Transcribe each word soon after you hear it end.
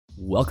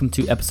Welcome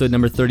to episode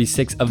number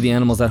 36 of the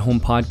Animals at Home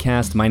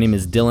podcast. My name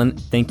is Dylan.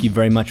 Thank you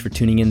very much for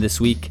tuning in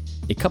this week.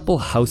 A couple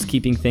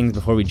housekeeping things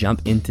before we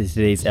jump into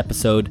today's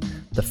episode.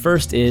 The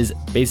first is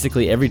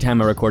basically every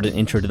time I record an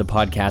intro to the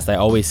podcast, I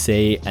always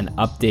say an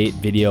update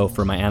video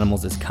for my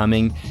animals is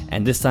coming.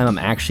 And this time I'm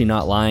actually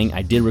not lying.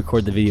 I did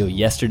record the video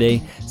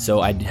yesterday.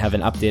 So I have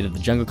an update of the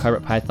jungle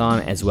carpet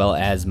python as well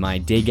as my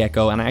day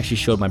gecko. And I actually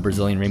showed my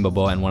Brazilian rainbow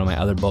boa and one of my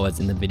other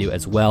boas in the video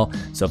as well.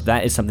 So if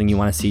that is something you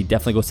want to see,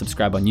 definitely go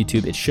subscribe on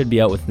YouTube. It should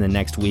be out within the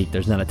next week.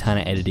 There's not a ton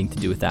of editing to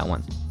do with that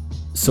one.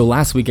 So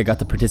last week I got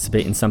to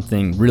participate in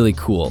something really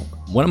cool.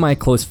 One of my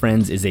close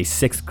friends is a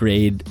 6th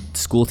grade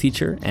school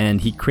teacher, and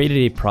he created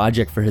a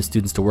project for his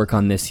students to work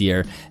on this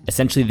year.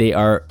 Essentially, they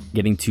are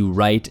getting to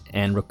write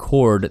and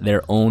record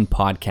their own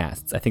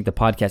podcasts. I think the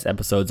podcast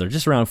episodes are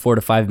just around 4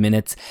 to 5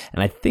 minutes,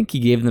 and I think he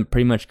gave them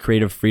pretty much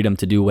creative freedom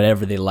to do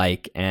whatever they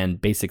like. And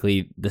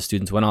basically, the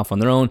students went off on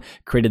their own,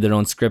 created their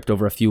own script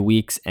over a few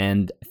weeks,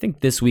 and I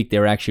think this week they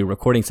were actually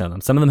recording some of them.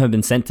 Some of them have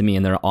been sent to me,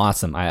 and they're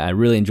awesome. I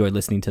really enjoyed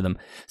listening to them.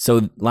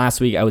 So last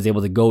week, I was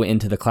able to go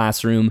into the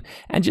classroom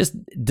and just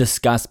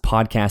discuss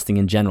podcasting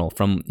in general,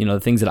 from the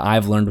things that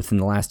I've learned within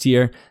the last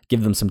year,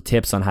 give them some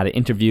tips on how to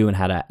interview and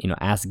how to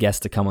ask guests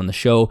to come on the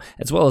show,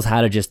 as well as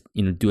how to just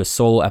do a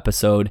solo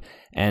episode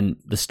and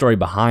the story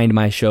behind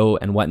my show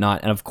and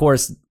whatnot. And of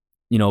course,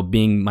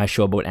 being my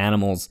show about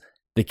animals,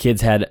 the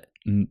kids had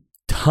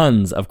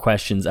tons of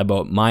questions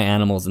about my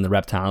animals and the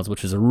reptiles,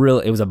 which was it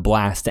was a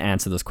blast to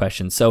answer those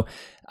questions. So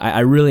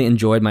I really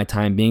enjoyed my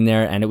time being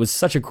there, and it was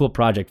such a cool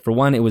project. For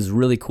one, it was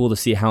really cool to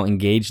see how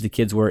engaged the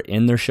kids were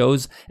in their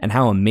shows and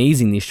how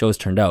amazing these shows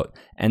turned out.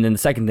 And then the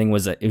second thing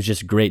was it was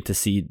just great to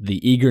see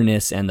the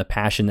eagerness and the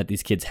passion that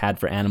these kids had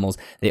for animals.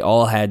 They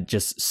all had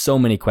just so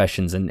many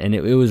questions, and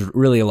it was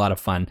really a lot of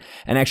fun.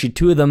 And actually,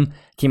 2 of them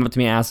came up to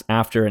me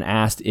after and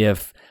asked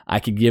if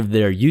I could give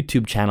their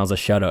YouTube channels a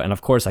shout out. And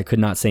of course, I could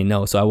not say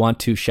no. So I want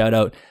to shout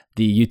out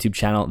the YouTube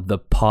channel, The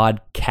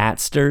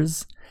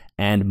Podcatsters,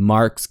 and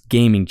Mark's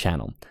gaming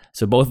channel.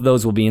 So both of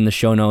those will be in the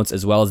show notes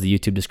as well as the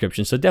YouTube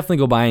description. So definitely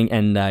go by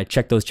and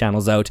check those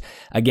channels out.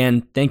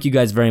 Again, thank you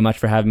guys very much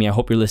for having me. I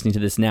hope you're listening to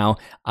this now.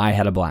 I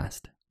had a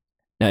blast.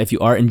 Now, if you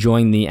are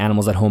enjoying the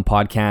Animals at Home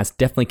podcast,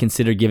 definitely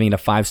consider giving it a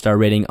 5-star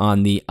rating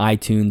on the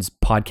iTunes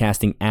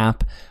podcasting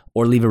app,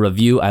 or leave a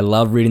review. I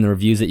love reading the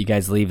reviews that you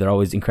guys leave. They're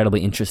always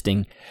incredibly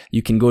interesting.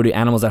 You can go to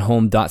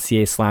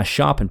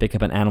animalsathome.ca/shop and pick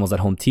up an Animals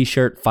at Home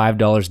t-shirt.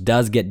 $5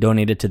 does get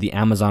donated to the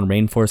Amazon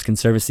Rainforest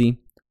Conservancy.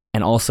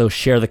 And also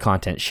share the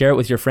content. Share it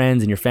with your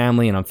friends and your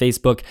family and on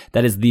Facebook.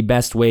 That is the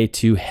best way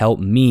to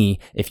help me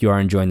if you are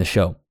enjoying the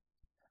show.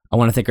 I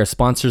want to thank our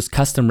sponsors,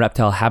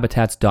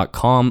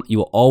 CustomReptileHabitats.com. You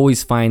will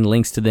always find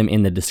links to them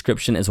in the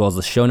description as well as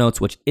the show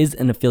notes, which is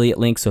an affiliate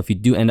link. So if you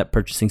do end up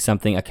purchasing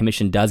something, a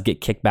commission does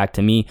get kicked back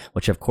to me,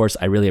 which of course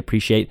I really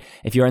appreciate.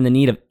 If you are in the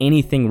need of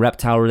anything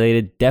reptile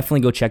related, definitely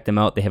go check them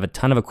out. They have a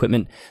ton of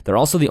equipment. They're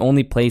also the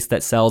only place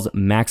that sells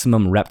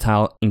Maximum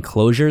Reptile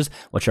enclosures,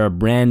 which are a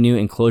brand new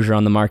enclosure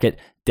on the market.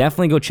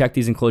 Definitely go check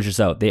these enclosures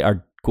out. They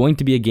are going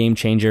to be a game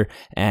changer,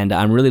 and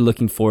I'm really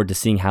looking forward to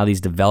seeing how these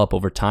develop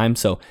over time.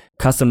 So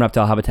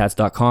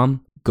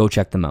CustomReptileHabitats.com, go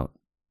check them out.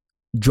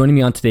 Joining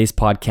me on today's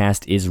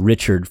podcast is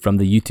Richard from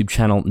the YouTube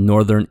channel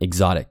Northern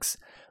Exotics.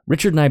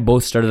 Richard and I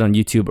both started on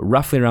YouTube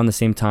roughly around the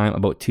same time,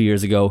 about 2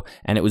 years ago,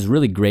 and it was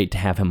really great to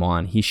have him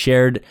on. He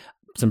shared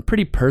some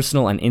pretty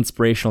personal and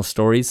inspirational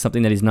stories,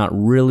 something that he's not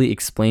really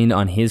explained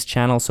on his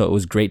channel, so it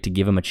was great to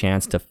give him a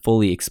chance to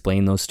fully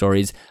explain those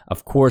stories.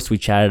 Of course, we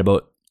chatted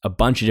about a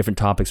bunch of different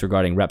topics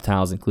regarding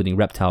reptiles, including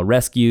reptile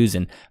rescues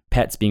and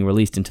pets being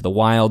released into the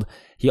wild.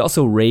 He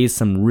also raised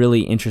some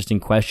really interesting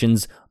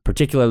questions,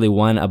 particularly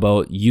one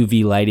about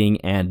UV lighting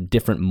and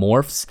different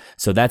morphs.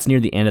 So that's near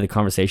the end of the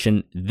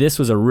conversation. This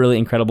was a really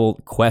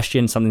incredible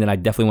question, something that I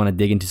definitely want to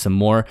dig into some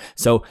more.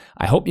 So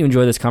I hope you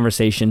enjoy this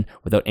conversation.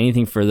 Without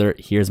anything further,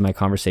 here's my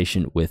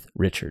conversation with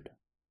Richard.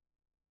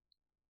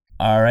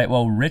 All right.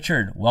 Well,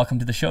 Richard, welcome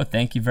to the show.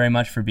 Thank you very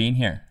much for being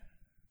here.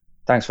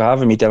 Thanks for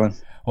having me, Dylan.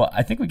 Well,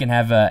 I think we can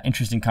have an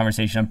interesting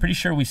conversation. I'm pretty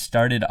sure we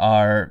started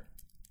our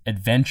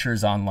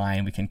adventures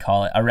online, we can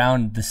call it,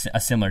 around a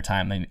similar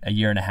time, like a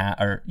year and a half,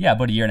 or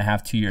about a year and a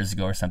half, 2 years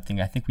ago or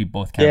something. I think we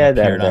both kind of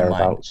appeared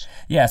online.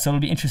 Yeah, so it'll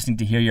be interesting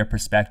to hear your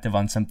perspective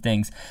on some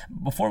things.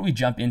 Before we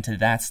jump into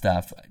that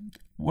stuff,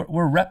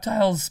 were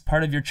reptiles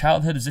part of your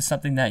childhood? Is this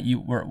something that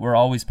you were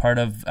always part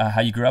of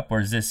how you grew up,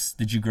 or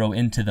did you grow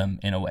into them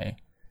in a way?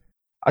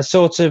 I've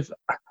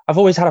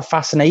always had a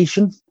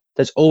fascination.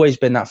 There's always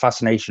been that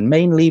fascination.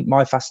 Mainly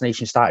my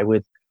fascination started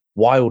with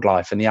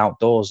wildlife and the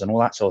outdoors and all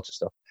that sort of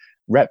stuff.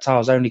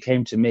 Reptiles only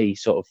came to me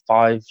sort of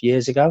 5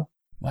 years ago.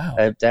 Wow.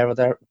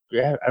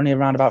 Only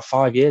around about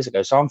 5 years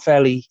ago. So I'm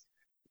fairly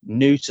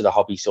new to the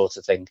hobby sort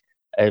of thing.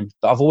 But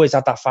I've always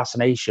had that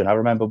fascination. I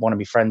remember one of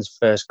my friends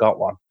first got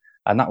one,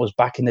 and that was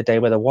back in the day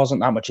where there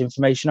wasn't that much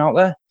information out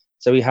there.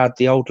 So he had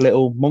the old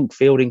little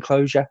Monkfield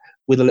enclosure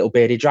with a little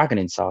bearded dragon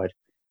inside.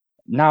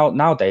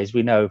 Nowadays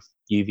we know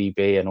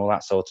UVB and all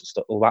that sort of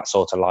stuff, all that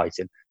sort of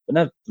lighting. But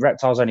no,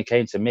 reptiles only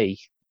came to me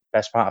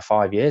best part of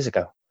 5 years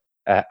ago.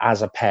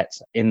 as a pet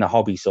in the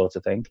hobby sort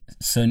of thing.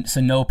 So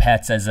no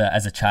pets as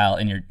a child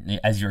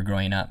as you were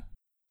growing up.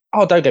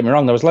 Oh, don't get me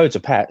wrong. There was loads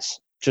of pets,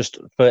 just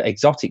for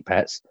exotic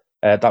pets.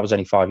 That was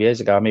only 5 years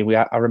ago. I mean,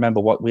 I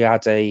remember we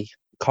had a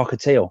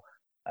cockatiel.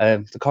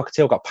 The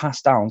cockatiel got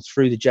passed down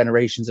through the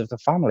generations of the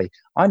family.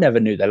 I never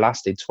knew they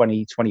lasted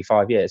 20,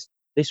 25 years.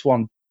 This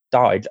one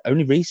died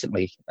only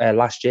recently,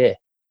 last year.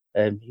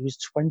 He was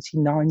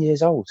 29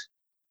 years old.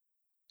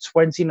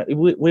 20.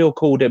 We all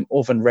called him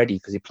oven ready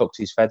because he plucked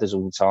his feathers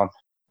all the time.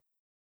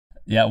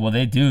 Yeah, well,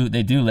 they do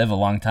live a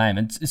long time.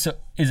 And so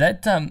is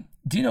that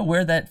do you know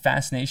where that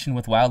fascination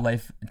with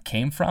wildlife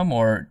came from,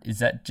 or is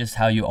that just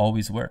how you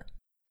always were?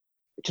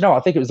 Do you know, I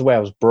think it was the way I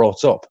was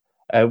brought up.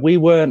 We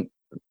weren't,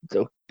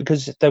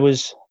 because there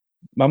was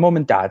my mum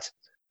and dad,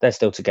 they're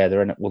still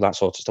together and all that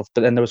sort of stuff.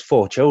 But then there was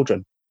 4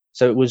 children.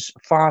 So it was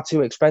far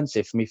too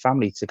expensive for my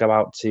family to go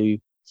out to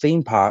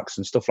theme parks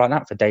and stuff like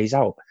that for days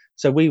out.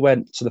 So we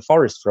went to the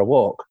forest for a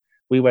walk.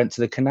 We went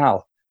to the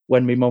canal.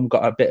 When my mum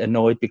got a bit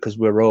annoyed because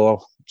we were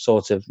all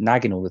sort of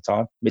nagging all the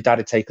time, my dad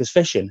would take us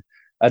fishing.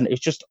 And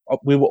it's just,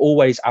 we were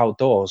always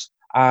outdoors.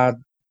 Our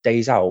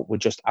days out were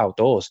just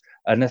outdoors.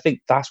 And I think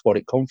that's what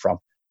it come from.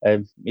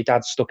 My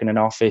dad's stuck in an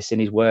office in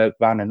his work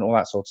van and all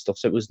that sort of stuff.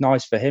 So it was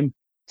nice for him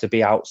to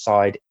be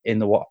outside in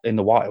the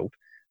wild.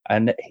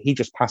 And he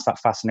just passed that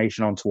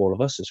fascination on to all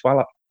of us as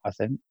well. I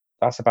think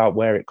that's about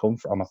where it come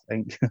from, I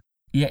think.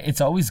 Yeah,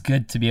 it's always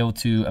good to be able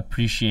to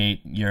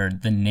appreciate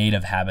the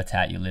native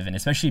habitat you live in,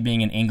 especially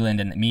being in England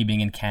and me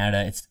being in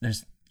Canada.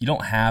 You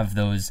don't have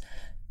those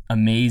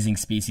amazing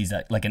species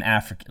like in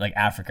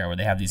Africa, where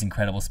they have these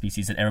incredible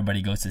species that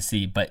everybody goes to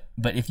see. But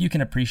if you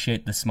can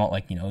appreciate the small,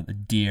 like, the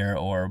deer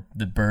or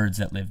the birds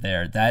that live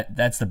there,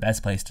 that's the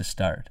best place to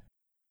start.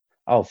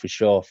 Oh, for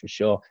sure, for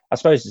sure. I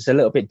suppose it's a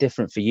little bit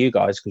different for you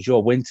guys because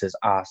your winters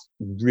are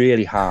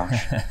really harsh.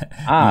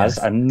 Ours Yes.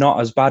 are not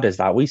as bad as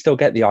that. We still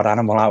get the odd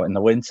animal out in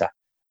the winter.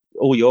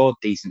 All your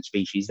decent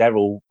species, they're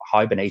all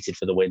hibernated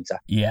for the winter.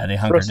 Yeah, they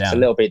For hunker us, it's a down.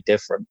 little bit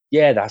different.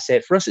 Yeah, that's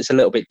it. For us, it's a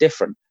little bit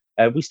different.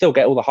 We still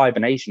get all the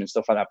hibernation and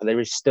stuff like that, but there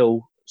is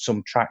still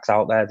some tracks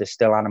out there. There's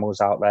still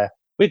animals out there.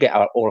 We get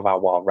all of our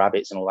wild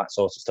rabbits and all that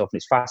sort of stuff, and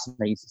it's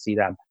fascinating to see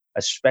them,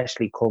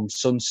 especially come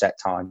sunset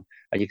time.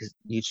 And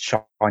you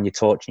shine your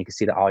torch and you can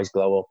see the eyes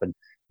glow up, and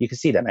you can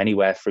see them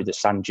anywhere through the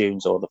sand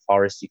dunes or the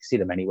forest. You can see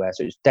them anywhere.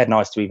 So it's dead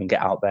nice to even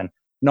get out then,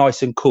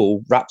 nice and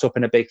cool, wrapped up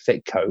in a big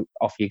thick coat.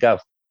 Off you go.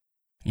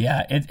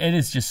 Yeah, it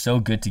is just so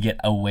good to get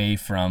away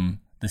from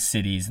the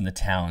cities and the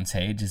towns.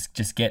 Hey,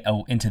 just get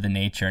into the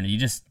nature,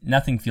 and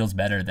nothing feels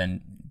better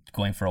than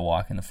going for a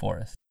walk in the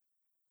forest.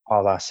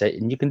 Oh, that's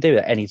it. And you can do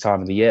it any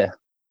time of the year.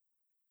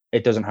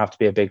 It doesn't have to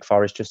be a big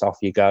forest. Just off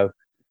you go.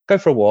 Go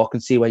for a walk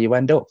and see where you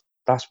end up.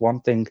 That's one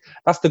thing.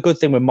 That's the good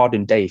thing with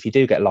modern day. If you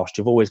do get lost,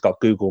 you've always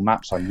got Google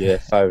Maps on your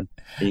phone.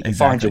 And you can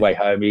find your way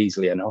home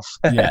easily enough.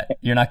 Yeah,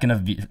 you're not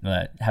going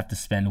to have to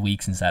spend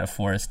weeks inside a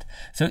forest.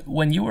 So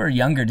when you were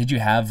younger, did you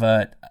have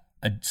a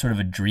sort of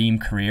a dream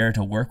career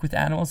to work with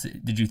animals?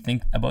 Did you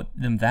think about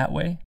them that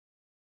way?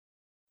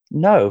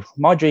 No,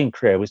 my dream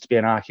career was to be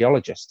an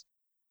archaeologist.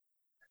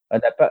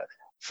 But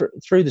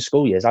through the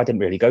school years, I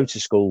didn't really go to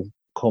school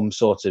come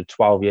sort of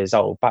 12 years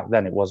old. Back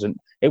then, it wasn't.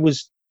 It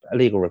was a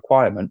legal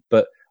requirement,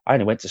 but I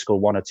only went to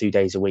school 1 or 2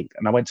 days a week,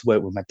 and I went to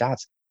work with my dad.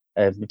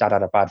 My dad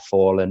had a bad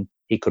fall and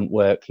he couldn't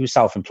work. He was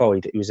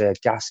self-employed. He was a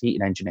gas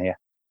heating engineer.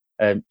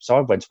 So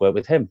I went to work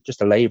with him,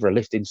 just a labourer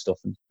lifting stuff,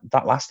 and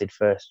that lasted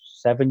for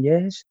 7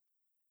 years.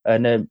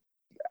 And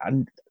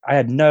I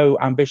had no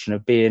ambition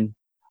of being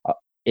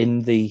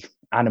in the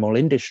animal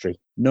industry,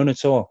 none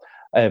at all.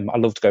 I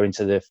loved going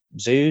to the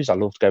zoos. I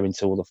loved going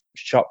to all the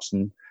shops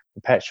and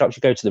the pet shops.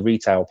 You go to the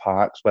retail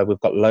parks where we've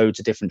got loads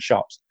of different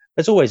shops.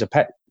 There's always a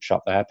pet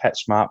shop there,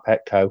 PetSmart,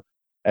 Petco.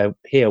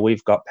 Here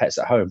we've got Pets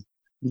at Home.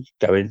 You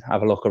go in,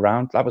 have a look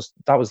around. That was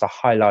the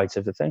highlight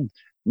of the thing.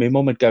 My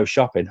mum would go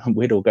shopping and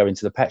we'd all go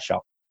into the pet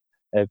shop.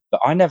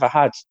 But I never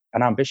had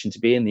an ambition to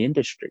be in the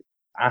industry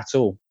at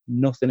all.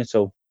 Nothing at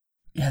all.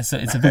 Yeah, so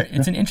it's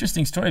an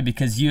interesting story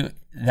because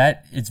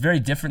it's very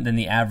different than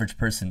the average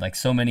person.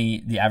 Like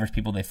the average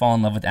people, they fall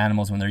in love with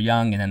animals when they're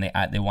young, and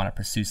then they want to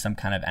pursue some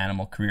kind of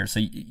animal career.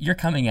 So you're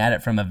coming at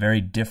it from a very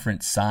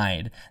different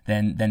side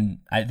than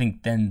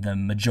the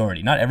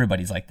majority. Not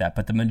everybody's like that,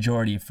 but the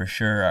majority for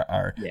sure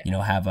are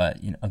have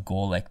a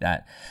goal like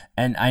that.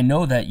 And I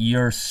know that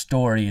your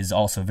story is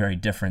also very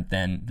different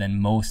than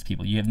most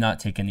people. You have not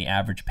taken the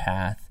average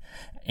path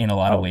in a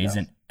lot of ways,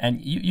 no. And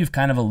you've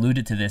kind of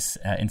alluded to this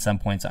in some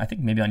points, I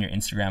think maybe on your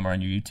Instagram or on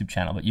your YouTube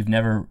channel, but you've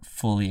never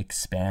fully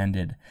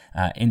expanded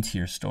into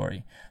your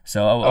story.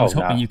 So I was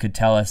hoping you could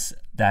tell us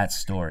that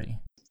story.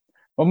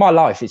 Well, my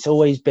life, it's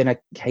always been a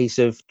case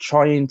of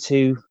trying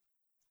to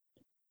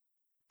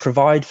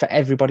provide for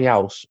everybody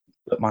else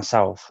but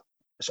myself.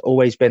 It's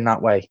always been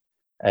that way.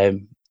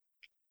 And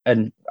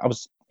I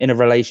was in a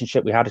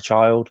relationship, we had a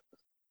child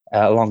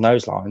along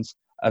those lines,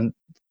 and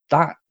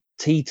that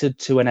teetered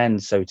to an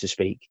end, so to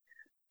speak.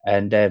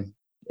 And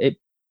it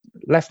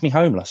left me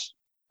homeless.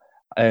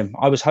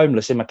 I was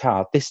homeless in my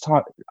car. This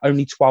time,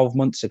 only 12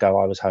 months ago,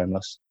 I was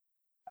homeless.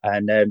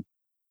 And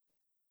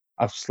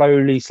I've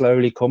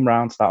slowly come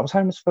round to that. I was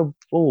homeless for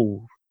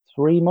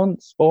 3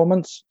 months, 4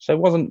 months, so it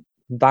wasn't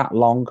that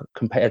long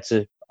compared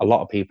to a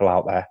lot of people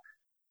out there.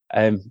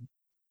 Um,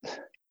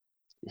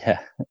 yeah,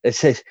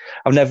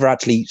 I've never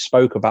actually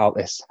spoke about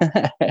this,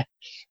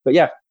 but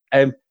yeah,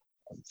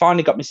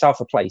 finally got myself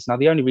a place. Now,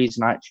 the only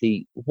reason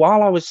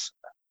while I was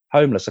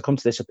homeless, I come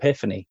to this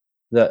epiphany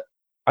that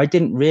I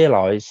didn't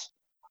realise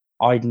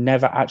I'd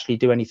never actually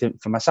do anything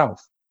for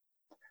myself.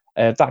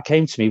 That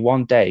came to me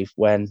one day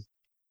when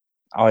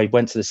I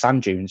went to the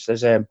sand dunes.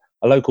 There's a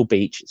local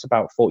beach. It's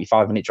about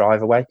 45-minute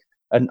drive away.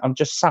 And I'm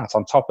just sat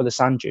on top of the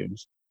sand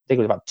dunes. I think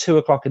it was about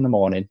 2:00 in the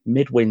morning,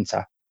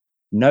 midwinter,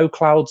 no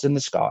clouds in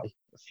the sky,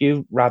 a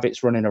few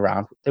rabbits running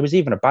around. There was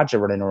even a badger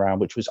running around,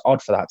 which was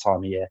odd for that time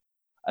of year.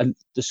 And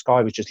the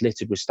sky was just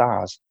littered with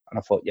stars. And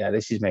I thought, yeah,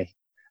 this is me.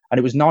 And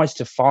it was nice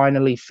to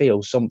finally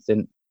feel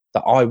something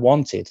that I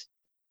wanted.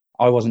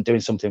 I wasn't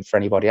doing something for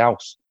anybody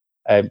else.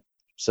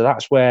 So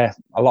that's where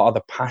a lot of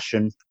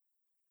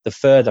the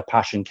further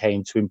passion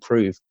came to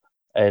improve.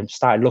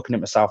 Started looking at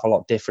myself a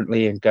lot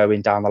differently and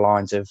going down the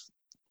lines of,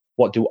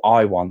 what do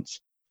I want?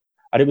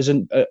 And it was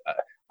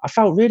I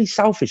felt really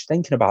selfish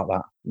thinking about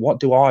that. What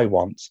do I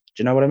want?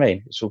 Do you know what I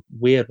mean? It's a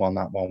weird one,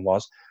 that one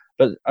was.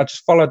 But I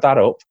just followed that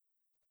up,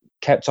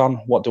 kept on,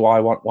 what do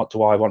I want? What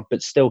do I want?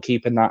 But still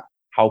keeping that,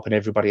 helping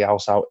everybody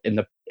else out in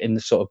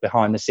the sort of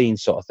behind the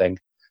scenes sort of thing.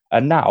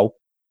 And now,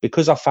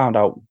 because I found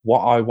out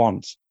what I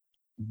want,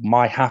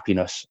 my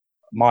happiness,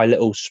 my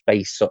little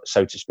space,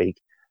 so to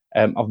speak,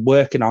 I'm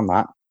working on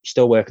that,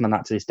 still working on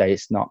that to this day.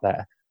 It's not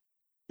there.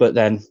 But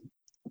then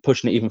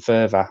pushing it even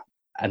further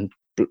and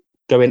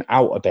going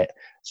out a bit.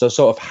 So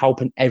sort of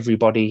helping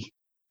everybody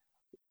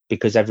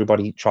because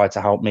everybody tried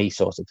to help me,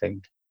 sort of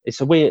thing.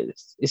 It's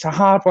a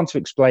hard one to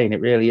explain.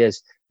 It really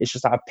is. It's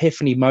just that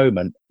epiphany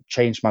moment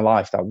changed my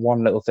life. That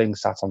one little thing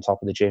sat on top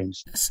of the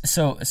dunes.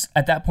 So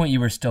at that point, you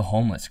were still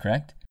homeless,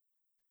 correct?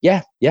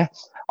 Yeah.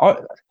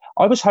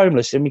 I was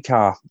homeless in my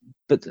car,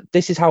 but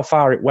this is how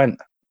far it went.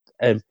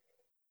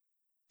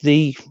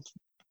 The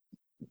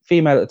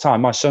female at the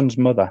time, my son's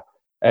mother,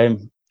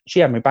 she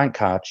had my bank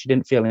card. She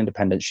didn't feel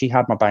independent. She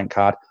had my bank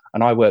card,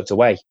 and I worked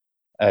away.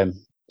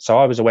 So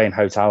I was away in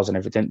hotels and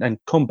everything, and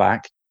come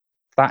back.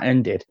 That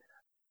ended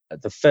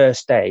at the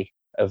first day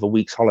of a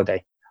week's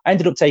holiday. I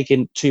ended up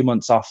taking 2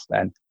 months off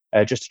then,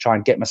 just to try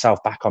and get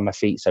myself back on my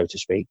feet, so to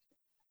speak.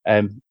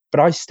 But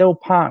I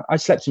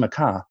slept in my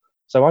car.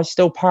 So I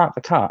still parked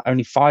the car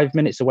only 5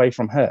 minutes away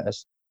from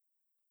hers,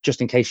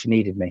 just in case she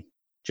needed me,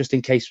 just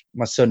in case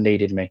my son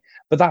needed me.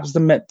 But that was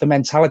the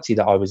mentality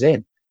that I was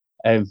in.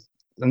 And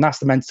that's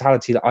the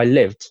mentality that I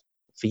lived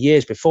for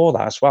years before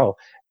that as well.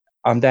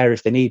 I'm there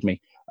if they need me.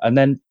 And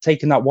then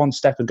taking that one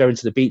step and going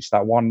to the beach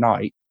that one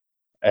night,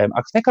 I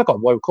think I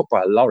got woke up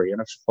by a lorry,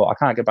 and I just thought, I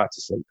can't get back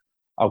to sleep.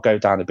 I'll go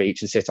down the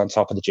beach and sit on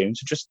top of the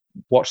dunes and just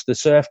watch the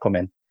surf come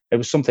in. It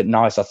was something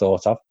nice I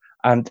thought of.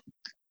 And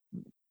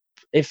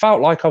it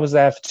felt like I was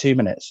there for 2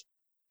 minutes.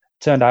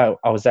 Turned out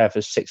I was there for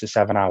 6 or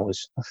 7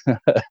 hours.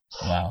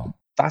 Wow.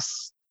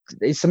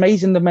 It's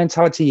amazing the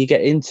mentality you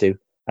get into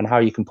and how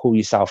you can pull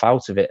yourself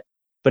out of it.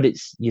 But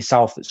it's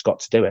yourself that's got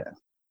to do it.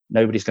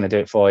 Nobody's going to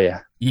do it for you.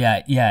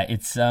 Yeah.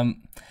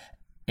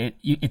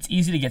 It's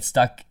easy to get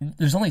stuck.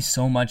 There's only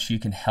so much you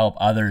can help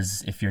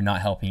others if you're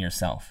not helping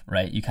yourself,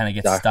 right? You kind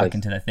of get stuck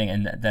into that thing,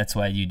 and that's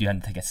why you do have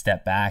to take a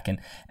step back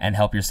and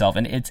help yourself.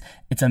 And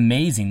it's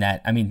amazing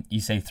that, I mean, you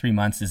say 3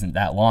 months isn't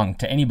that long.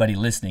 To anybody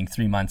listening,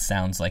 3 months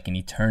sounds like an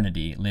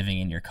eternity living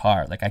in your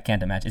car. Like, I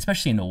can't imagine,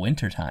 especially in the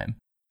wintertime.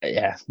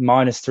 Yeah,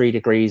 -3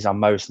 degrees on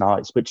most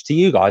nights, which to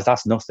you guys,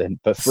 that's nothing.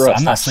 But for us,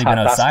 I'm not sleeping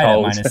outside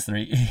at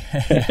 -3.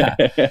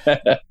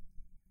 Yeah.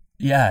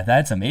 Yeah,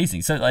 that's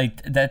amazing. So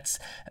like,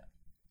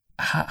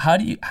 how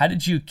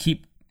did you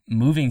keep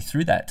moving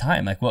through that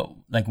time? Like what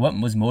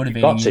was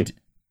motivating you to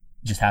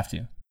just have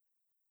to?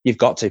 You've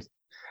got to.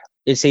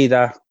 It's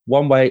either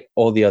one way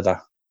or the other.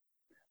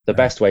 The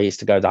best way is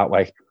to go that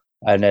way.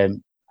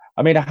 And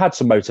I mean, I had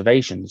some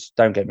motivations,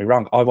 don't get me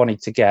wrong. I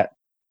wanted to get,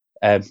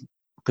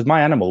 because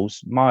my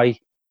animals, my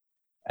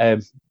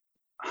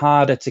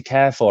harder to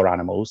care for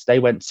animals, they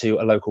went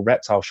to a local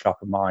reptile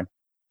shop of mine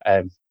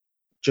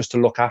just to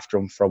look after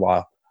them for a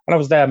while. And I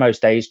was there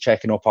most days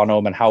checking up on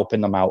them and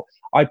helping them out.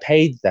 I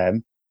paid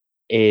them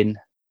in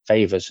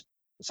favours.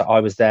 So I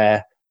was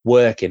there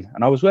working,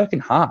 and I was working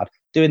hard,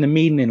 doing the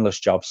meaningless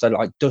jobs. So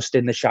like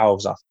dusting the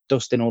shelves off,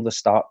 dusting all the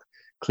stock,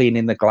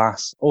 cleaning the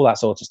glass, all that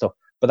sort of stuff.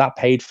 But that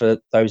paid for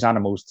those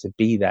animals to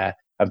be there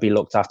and be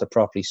looked after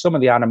properly. Some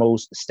of the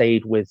animals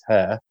stayed with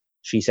her.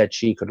 She said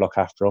she could look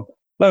after them.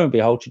 Lo and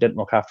behold, she didn't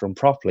look after them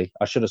properly.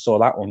 I should have saw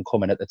that one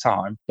coming at the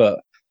time,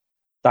 but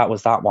that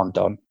was that one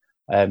done.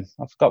 I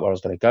forgot where I was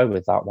going to go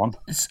with that one.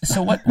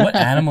 So what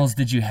animals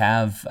did you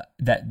have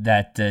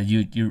that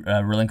you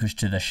relinquished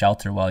to the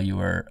shelter while you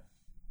were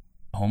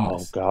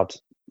homeless? Oh God,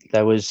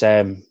 there was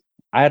I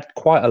had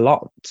quite a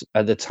lot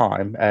at the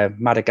time.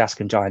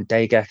 Madagascan giant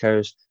day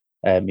geckos,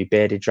 my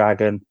bearded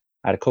dragon.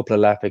 I had a couple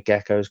of leopard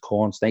geckos,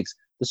 corn snakes,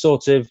 the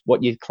sort of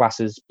what you'd class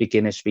as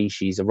beginner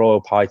species, a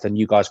royal python.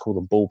 You guys call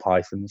them ball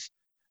pythons.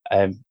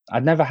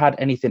 I'd never had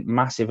anything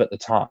massive at the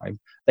time.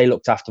 They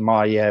looked after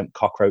my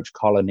cockroach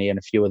colony and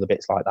a few other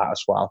bits like that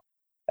as well.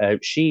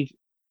 She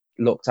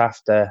looked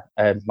after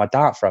my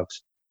dart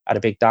frogs. I had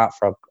a big dart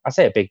frog. I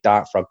say a big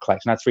dart frog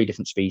collection. I had 3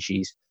 different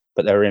species,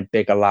 but they were in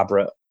big,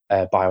 elaborate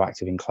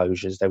bioactive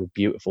enclosures. They were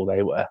beautiful.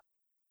 They were.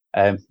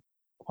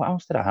 What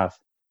else did I have?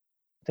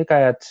 I think I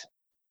had.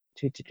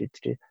 I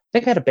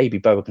think I had a baby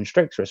boa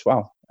constrictor as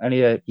well.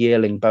 Only a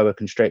yearling boa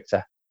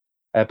constrictor,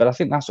 but I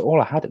think that's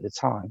all I had at the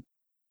time.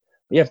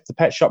 But yeah, the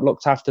pet shop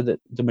looked after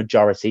the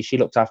majority. She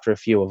looked after a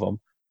few of them,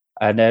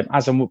 and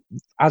as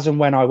and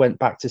when I went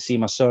back to see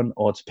my son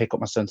or to pick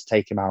up my son to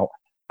take him out,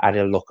 I had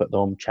a look at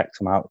them, checked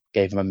them out,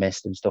 gave him a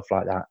mist and stuff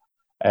like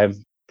that.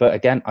 But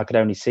again, I could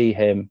only see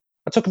him.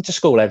 I took him to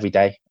school every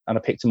day, and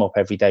I picked him up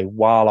every day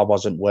while I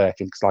wasn't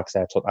working, because, like I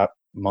said, I took that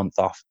month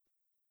off,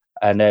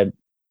 and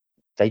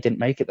they didn't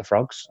make it, the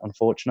frogs,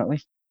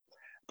 unfortunately.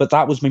 But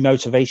that was my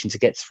motivation to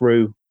get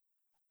through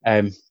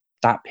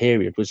that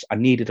period. Was I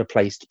needed a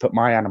place to put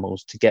my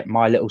animals, to get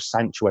my little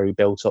sanctuary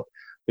built up,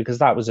 because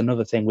that was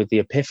another thing with the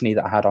epiphany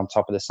that I had on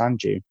top of the sand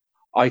dune.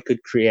 I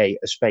could create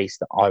a space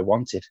that I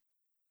wanted,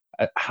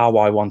 how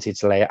I wanted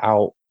to lay it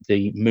out,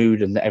 the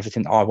mood and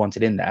everything that I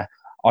wanted in there.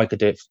 I could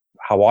do it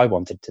how I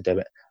wanted to do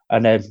it.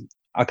 And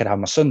I could have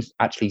my son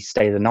actually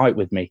stay the night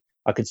with me.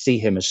 I could see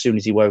him as soon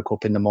as he woke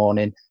up in the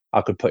morning.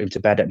 I could put him to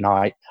bed at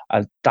night.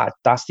 And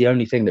that's the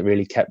only thing that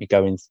really kept me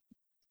going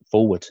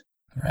forward.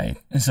 Right.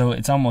 So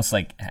it's almost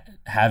like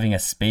having a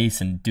space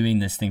and doing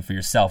this thing for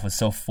yourself was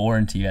so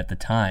foreign to you at the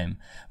time.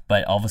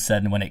 But all of a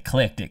sudden, when it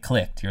clicked.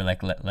 You're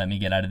like, let me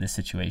get out of this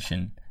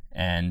situation.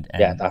 And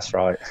yeah, that's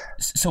right.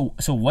 So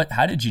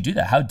how did you do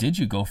that? How did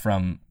you go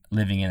from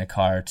living in a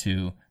car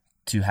to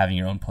having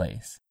your own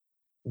place?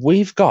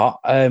 We've got,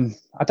 I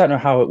don't know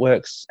how it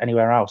works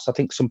anywhere else. I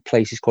think some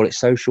places call it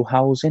social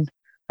housing.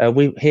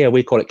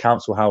 We call it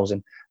council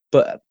housing,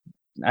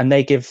 and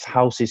they give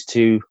houses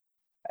to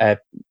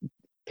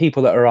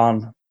people that are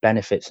on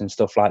benefits and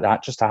stuff like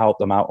that, just to help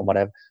them out and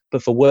whatever.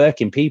 But for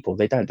working people,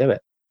 they don't do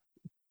it.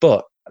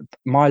 But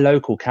my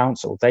local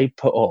council, they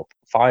put up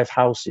 5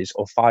 houses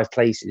or 5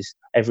 places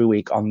every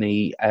week on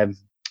the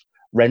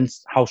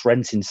house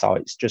renting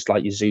sites, just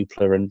like your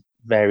Zoopla and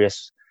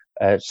various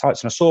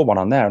sites. And I saw one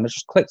on there, and I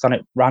just clicked on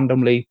it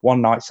randomly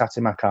one night, sat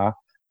in my car,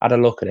 had a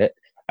look at it,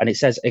 and it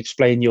says,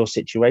 explain your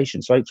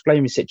situation. So I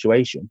explained my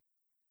situation.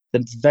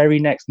 The very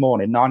next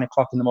morning, 9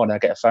 o'clock in the morning, I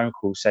get a phone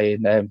call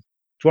saying, do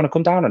you want to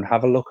come down and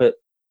have a look at,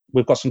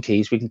 we've got some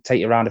keys, we can take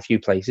you around a few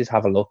places,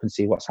 have a look and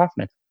see what's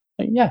happening.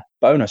 And yeah,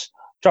 bonus.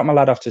 Dropped my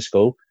lad off to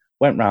school,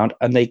 went round,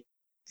 and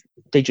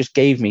they just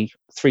gave me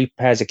 3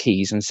 pairs of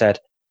keys and said,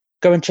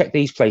 go and check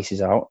these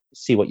places out,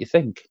 see what you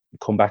think.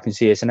 Come back and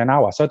see us in an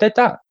hour. So I did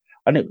that.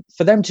 And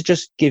for them to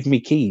just give me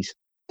keys,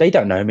 they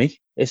don't know me.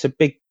 It's a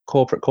big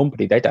corporate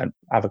company. They don't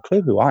have a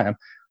clue who I am.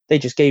 They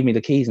just gave me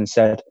the keys and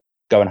said,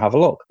 go and have a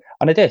look.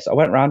 And I did. I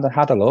went around and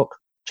had a look,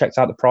 checked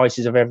out the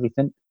prices of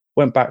everything,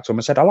 went back to them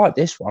and said, I like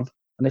this one.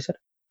 And they said,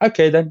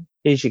 okay, then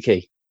here's your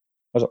key.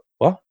 I was like,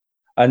 what?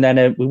 And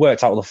then we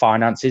worked out all the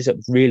finances. It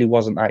really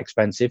wasn't that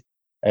expensive.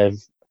 I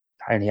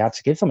only had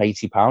to give them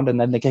 £80,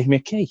 and then they gave me a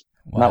key.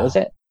 Wow. And that was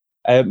it.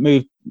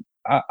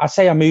 I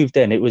say I moved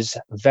in. It was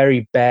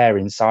very bare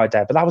inside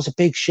there, but that was a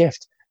big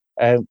shift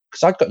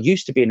because I'd got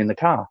used to being in the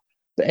car.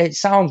 But it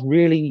sounds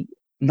really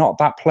not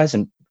that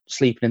pleasant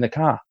sleeping in the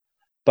car,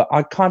 but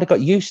I kind of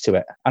got used to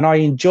it, and I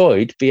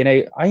enjoyed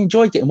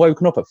getting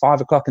woken up at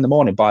 5 o'clock in the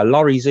morning by a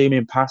lorry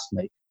zooming past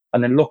me,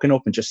 and then looking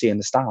up and just seeing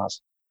the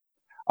stars.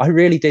 I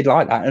really did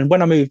like that. And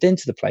when I moved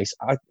into the place,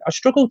 I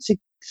struggled to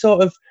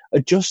sort of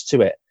adjust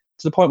to it,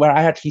 to the point where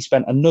I actually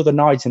spent another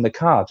night in the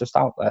car just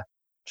out there,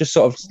 just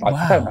sort of like,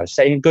 wow. I don't know,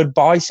 saying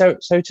goodbye, so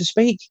to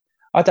speak.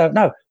 I don't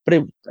know,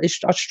 but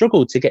I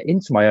struggled to get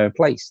into my own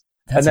place.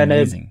 That's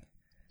amazing.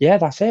 Yeah,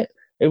 that's it.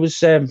 It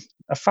was a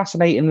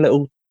fascinating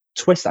little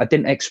twist that I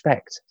didn't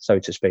expect, so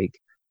to speak.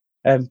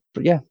 But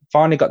yeah,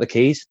 finally got the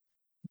keys,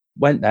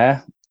 went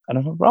there, and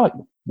I was like, right,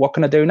 what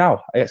can I do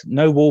now?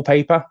 No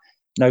wallpaper,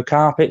 no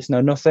carpets, no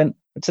nothing.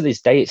 And to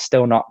this day, it's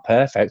still not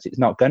perfect. It's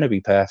not going to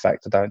be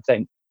perfect, I don't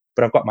think.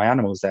 But I've got my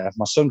animals there.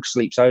 My son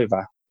sleeps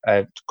over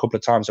a couple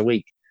of times a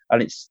week,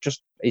 and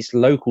it's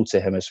local to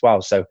him as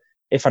well. So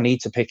if I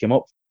need to pick him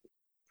up,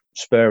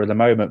 spur of the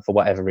moment for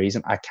whatever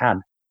reason, I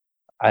can.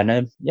 And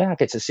I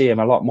get to see him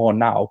a lot more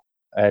now,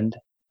 and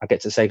I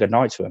get to say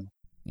goodnight to him.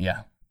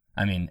 Yeah,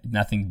 I mean,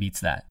 nothing beats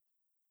that.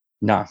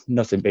 No,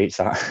 nothing beats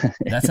that.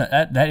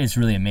 That is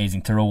really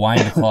amazing. To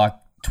rewind the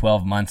clock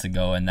 12 months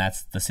ago, and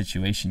that's the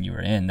situation you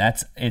were in.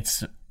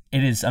 It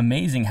is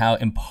amazing how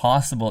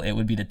impossible it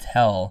would be to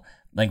tell,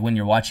 like when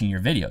you're watching your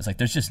videos. Like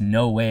there's just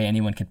no way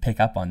anyone could pick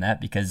up on that,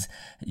 because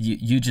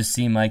you just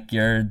seem like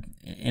you're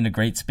in a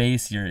great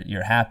space,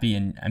 you're happy,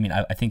 and I mean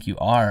I think you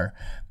are,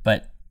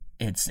 but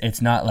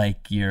it's not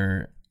like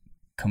you're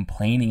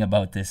complaining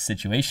about this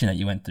situation that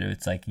you went through.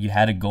 It's like you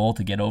had a goal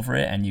to get over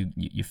it, and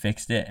you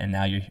fixed it, and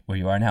now you're where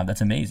you are now. That's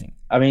amazing.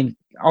 I mean,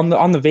 on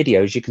the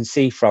videos, you can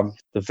see from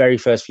the very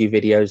first few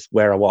videos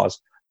where I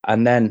was,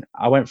 and then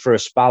I went for a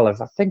spell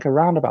of, I think,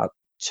 around about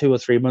 2 or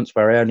 3 months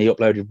where I only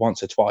uploaded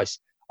once or twice.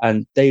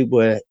 And they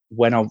were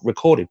when I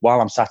recorded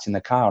while I'm sat in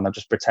the car and I'm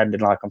just pretending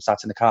like I'm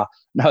sat in the car.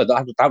 No,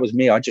 that was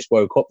me. I just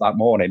woke up that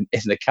morning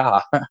in the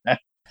car.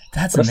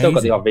 That's But I still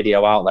got the amazing. odd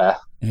video out there.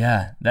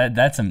 Yeah,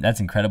 that's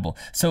incredible.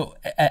 So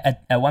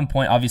at one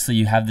point, obviously,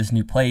 you have this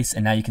new place,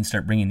 and now you can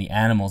start bringing the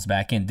animals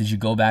back in. Did you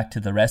go back to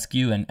the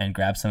rescue and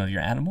grab some of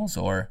your animals,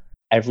 or?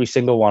 Every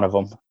single one of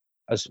them.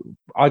 As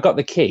I got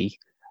the key,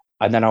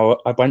 and then I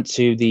went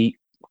to the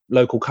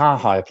local car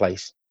hire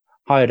place,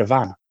 hired a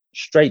van,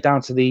 straight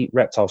down to the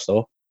reptile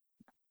store.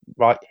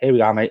 Right, here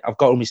we are, mate. I've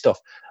got all my stuff.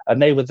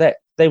 And they were there.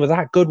 They were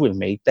that good with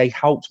me. They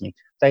helped me.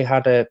 They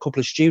had a couple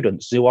of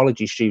students,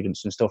 zoology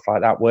students and stuff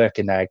like that,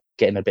 working there,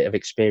 getting a bit of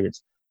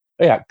experience.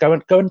 But yeah,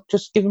 go and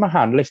just give them a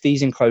hand, lift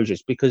these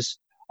enclosures, because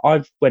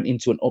I went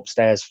into an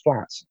upstairs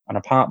flat, an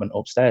apartment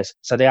upstairs.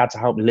 So they had to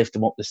help me lift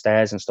them up the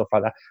stairs and stuff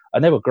like that.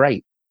 And they were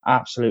great,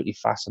 absolutely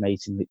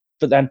fascinating.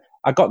 But then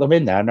I got them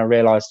in there and I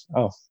realized,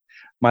 oh,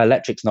 my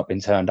electric's not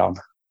been turned on.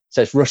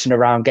 So it's rushing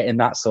around getting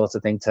that sort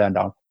of thing turned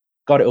on.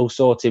 Got it all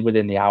sorted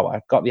within the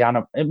hour. Got the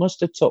animal. It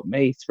must have took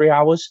me 3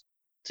 hours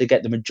to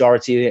get the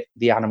majority of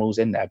the animals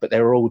in there, but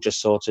they were all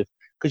just sort of,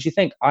 because you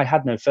think I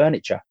had no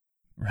furniture.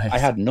 Right. I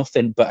had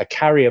nothing but a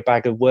carrier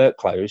bag of work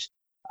clothes.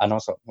 And I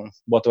was like,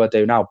 what do I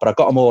do now? But I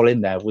got them all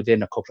in there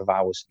within a couple of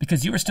hours.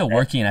 Because you were still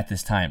working at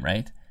this time,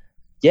 right?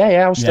 Yeah,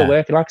 I was still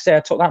working. Like I say, I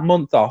took that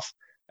month off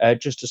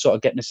just to sort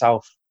of get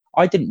myself.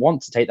 I didn't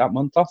want to take that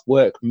month off.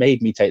 Work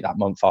made me take that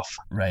month off.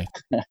 Right.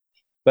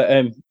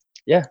 But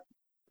yeah,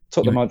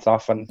 took the month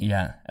off. And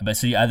yeah, but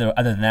so other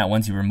than that,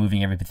 once you were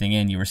moving everything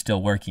in, you were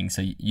still working.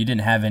 So you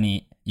didn't have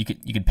any. You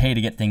could pay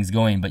to get things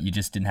going, but you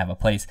just didn't have a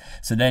place.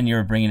 So then you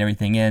were bringing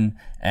everything in.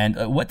 And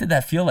what did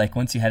that feel like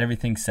once you had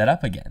everything set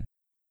up again?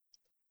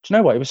 Do you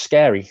know what? It was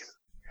scary.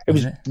 It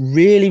was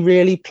really,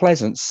 really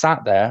pleasant.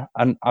 Sat there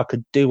and I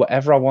could do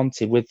whatever I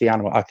wanted with the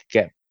animal. I could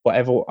get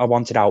whatever I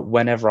wanted out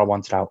whenever I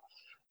wanted out.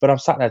 But I'm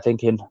sat there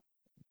thinking,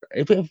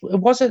 it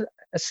wasn't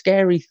a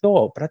scary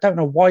thought, but I don't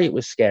know why it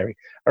was scary.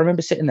 I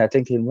remember sitting there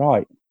thinking,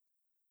 right,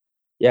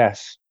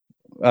 yes,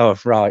 oh,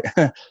 right.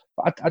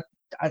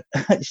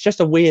 It's just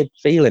a weird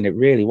feeling. It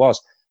really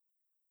was.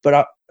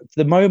 But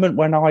the moment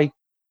when I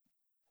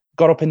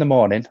got up in the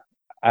morning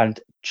and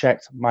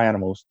checked my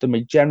animals, did my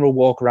general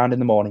walk around in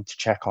the morning to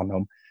check on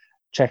them,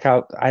 check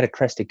out. I had a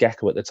crested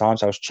gecko at the time,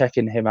 so I was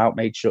checking him out,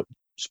 made sure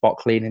spot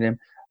cleaning him,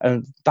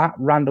 and that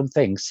random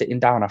thing, sitting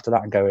down after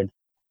that and going,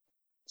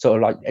 sort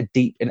of like a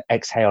deep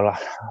exhale,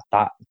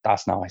 like,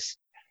 that's nice.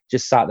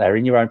 Just sat there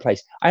in your own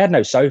place. I had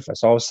no sofa,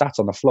 so I was sat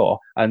on the floor,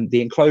 and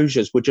the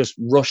enclosures were just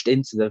rushed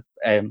into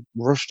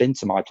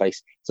my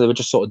place. So they were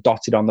just sort of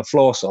dotted on the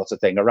floor, sort of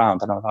thing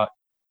around. And I'm like,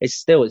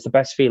 it's the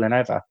best feeling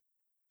ever.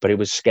 But it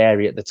was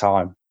scary at the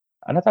time.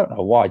 And I don't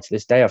know why. To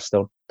this day, I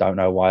still don't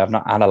know why. I've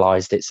not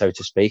analyzed it, so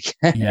to speak.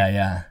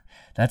 Yeah.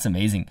 That's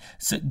amazing.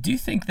 So do you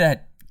think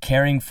that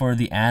caring for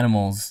the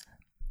animals,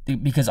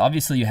 because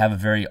obviously you have a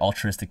very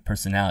altruistic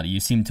personality, you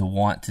seem to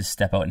want to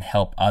step out and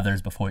help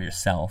others before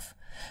yourself.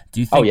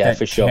 Do you think that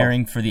for sure,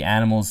 caring for the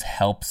animals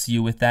helps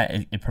you with that?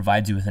 It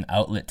provides you with an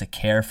outlet to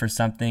care for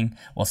something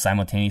while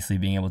simultaneously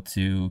being able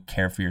to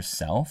care for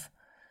yourself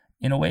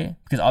in a way?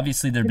 Because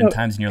obviously there have been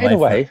times in your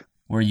life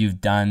where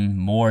you've done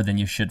more than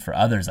you should for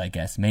others, I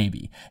guess,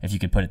 maybe, if you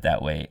could put it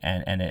that way,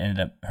 and it ended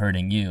up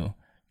hurting you.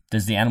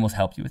 Does the animals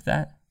help you with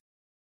that?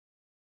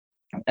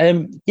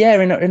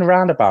 Yeah, in a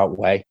roundabout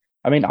way.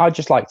 I mean, I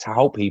just like to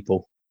help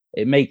people.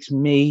 It makes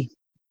me,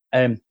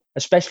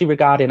 especially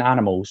regarding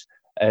animals,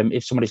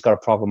 if somebody's got a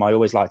problem, I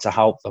always like to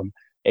help them.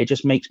 It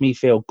just makes me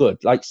feel good.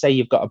 Like, say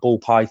you've got a bull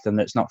python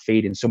that's not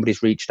feeding,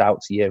 somebody's reached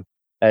out to you.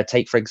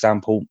 Take, for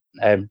example,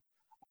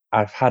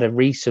 I've had a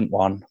recent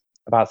one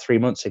about 3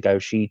 months ago.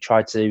 She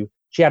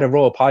had a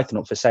royal python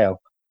up for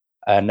sale.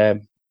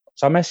 And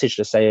so I messaged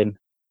her saying,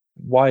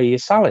 why are you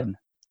selling?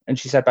 And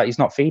she said that he's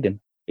not feeding.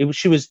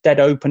 She was dead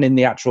open in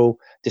the actual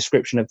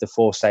description of the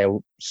for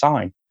sale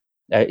sign.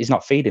 He's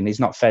not feeding. He's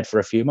not fed for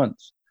a few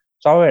months.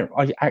 So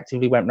I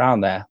actively went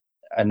round there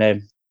and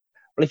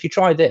well, if you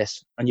try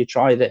this and you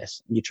try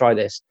this and you try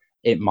this,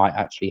 it might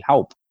actually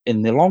help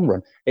in the long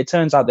run. It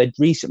turns out they'd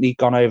recently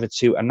gone over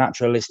to a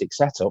naturalistic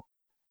setup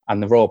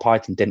and the royal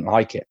python didn't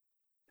like it.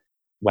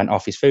 Went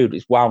off his food.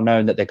 It's well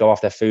known that they go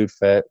off their food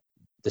for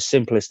the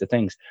simplest of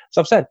things.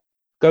 So I've said,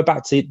 go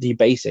back to the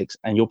basics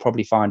and you'll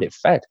probably find it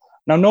fed.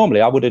 Now,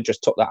 normally I would have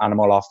just took that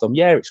animal off them.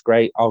 Yeah, it's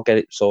great. I'll get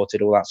it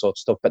sorted, all that sort of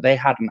stuff. But they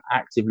had an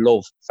active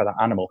love for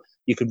that animal.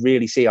 You could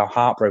really see how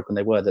heartbroken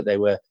they were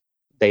that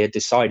they had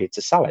decided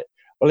to sell it.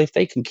 Well, if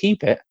they can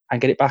keep it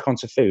and get it back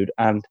onto food,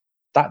 and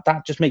that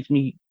just makes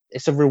me,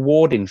 it's a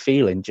rewarding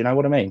feeling. Do you know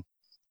what I mean?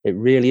 It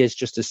really is,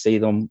 just to see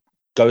them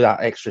go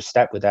that extra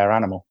step with their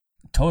animal.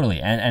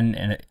 Totally.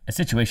 And a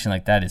situation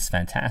like that is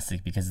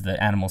fantastic because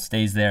the animal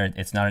stays there.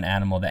 It's not an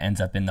animal that ends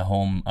up in the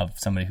home of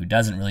somebody who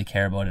doesn't really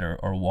care about it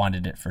or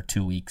wanted it for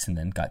 2 weeks and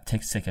then got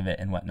sick of it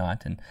and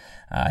whatnot. And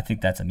I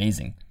think that's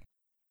amazing.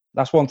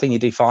 That's one thing you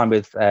do find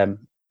with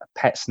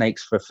pet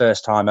snakes for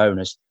first-time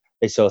owners.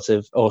 They sort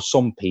of, or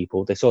some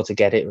people, they sort of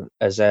get it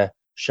as a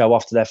show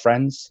off to their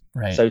friends,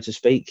 right, so to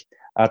speak.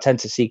 I tend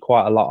to see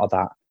quite a lot of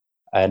that,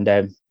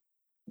 and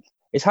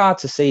it's hard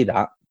to see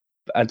that,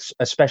 and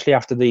especially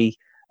after the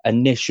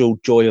initial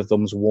joy of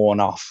them's worn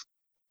off.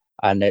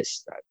 And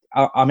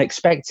I'm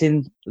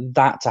expecting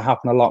that to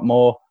happen a lot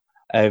more,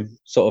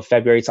 sort of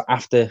February to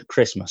after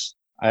Christmas.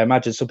 I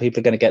imagine some people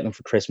are going to get them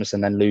for Christmas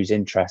and then lose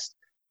interest.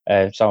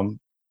 So I'm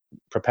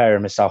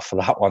preparing myself for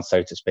that one,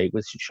 so to speak.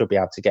 We should be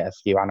able to get a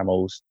few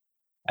animals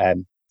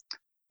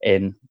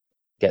in,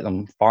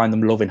 find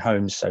them loving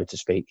homes, so to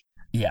speak.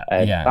 Yeah,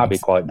 that'd be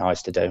quite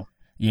nice to do.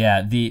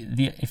 Yeah, the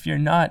if you're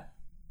not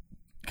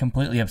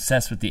completely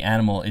obsessed with the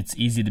animal, it's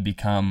easy to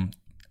become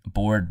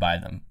bored by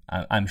them.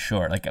 I'm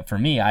sure. Like for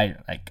me, I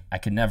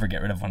could never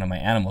get rid of one of my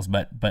animals,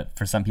 but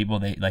for some people,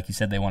 they, like you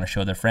said, they want to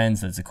show their friends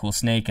that it's a cool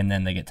snake, and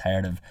then they get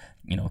tired of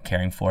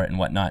caring for it and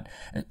whatnot.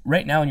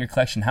 Right now in your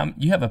collection,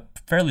 you have a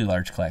fairly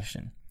large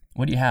collection.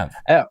 What do you have?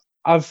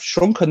 I've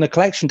shrunken the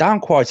collection down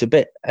quite a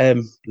bit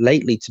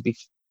lately.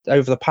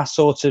 Over the past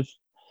sort of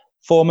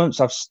 4 months,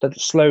 I've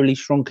slowly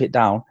shrunk it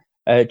down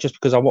just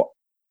because I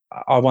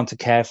want to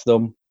care for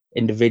them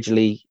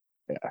individually.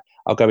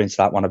 I'll go into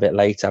that one a bit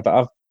later, but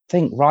I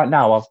think right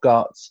now I've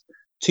got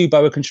 2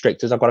 boa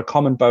constrictors. I've got a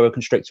common boa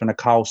constrictor and a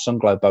Carl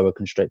Sunglow boa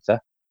constrictor.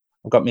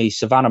 I've got me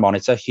Savannah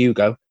monitor,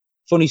 Hugo.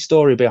 Funny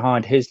story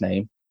behind his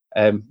name.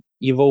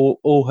 You've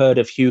all heard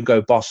of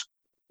Hugo Boss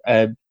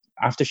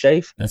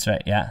aftershave? That's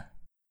right, yeah.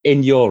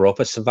 In Europe,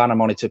 a Savannah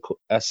monitor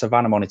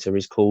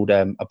is called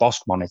a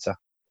Bosk monitor.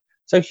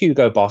 So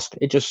Hugo Bosk,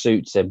 it just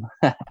suits him.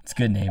 It's a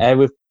good name.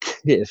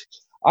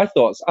 I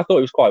thought it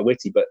was quite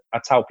witty, but I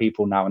tell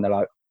people now, and they're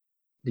like,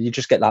 you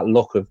just get that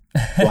look of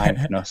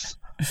blankness.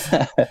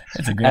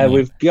 It's a great name.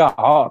 We've got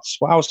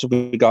what else have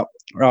we got?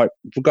 Right,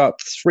 we've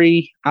got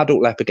 3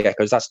 adult leopard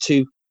geckos. That's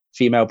 2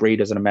 female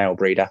breeders and a male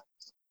breeder.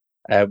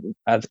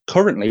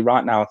 Currently,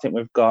 right now, I think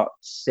we've got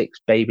 6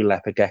 baby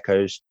leopard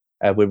geckos.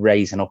 We're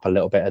raising up a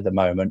little bit at the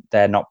moment.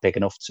 They're not big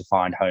enough to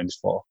find homes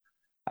for.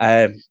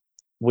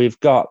 We've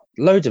got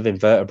loads of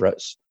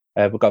invertebrates.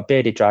 We've got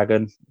bearded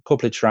dragon, a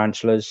couple of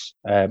tarantulas,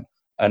 an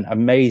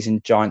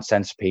amazing giant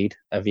centipede,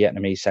 a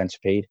Vietnamese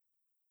centipede,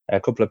 a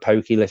couple of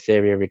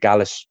Poecilotheria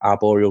regalis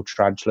arboreal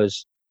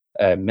tarantulas,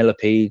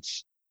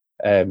 millipedes,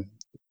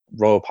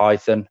 royal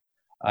python.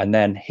 And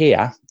then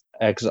here,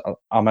 because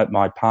I'm at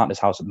my partner's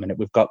house at the minute,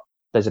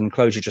 there's an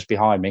enclosure just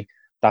behind me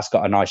that's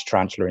got a nice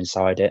tarantula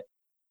inside it.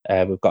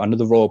 We've got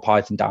another royal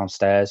python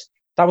downstairs.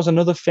 That was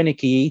another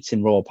finicky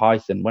eating royal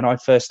python. When I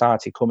first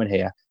started coming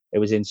here, it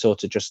was in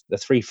sort of just the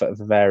 3-foot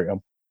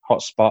vivarium,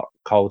 hot spot,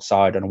 cold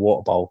side, and a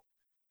water bowl.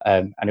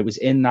 And it was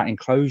in that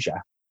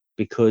enclosure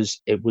because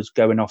it was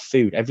going off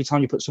food. Every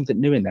time you put something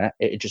new in there,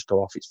 it'd just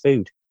go off its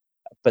food.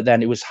 But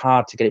then it was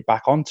hard to get it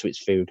back onto its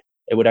food.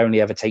 It would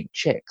only ever take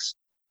chicks.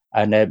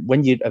 And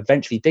when you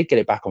eventually did get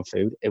it back on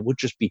food, it would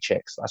just be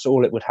chicks. That's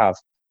all it would have.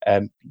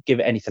 Give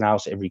it anything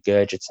else, it'd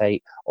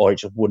regurgitate, or it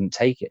just wouldn't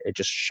take it. It'd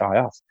just shy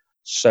off.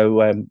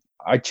 So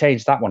I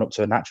changed that one up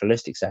to a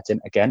naturalistic setting.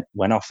 Again,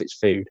 went off its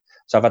food.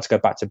 So I've had to go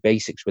back to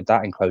basics with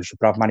that enclosure,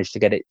 but I've managed to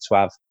get it to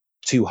have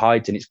 2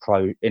 hides in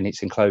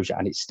its enclosure,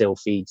 and it still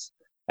feeds.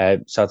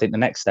 So I think the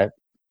next step,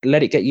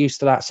 let it get used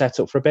to that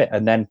setup for a bit,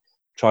 and then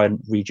try and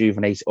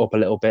rejuvenate it up a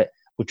little bit.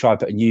 We tried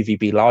putting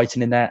UVB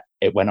lighting in there.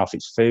 It went off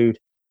its food.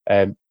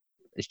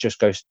 It just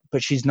goes,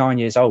 but she's 9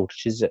 years old.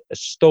 She's a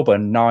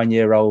stubborn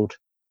 9-year-old,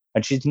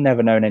 and she's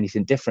never known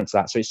anything different to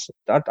that. So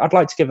I'd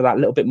like to give her that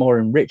little bit more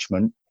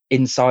enrichment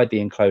inside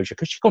the enclosure,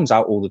 because she comes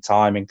out all the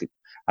time and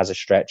has a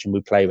stretch, and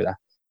we play with her.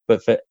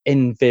 But for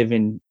in-viv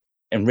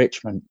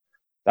enrichment,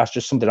 that's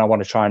just something I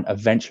want to try and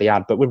eventually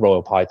add. But with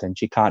royal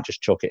pythons, you can't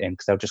just chuck it in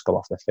because they'll just go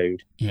off their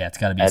food. Yeah, it's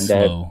got to be a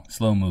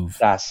slow move.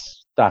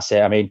 That's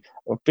it. I mean,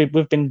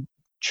 we've been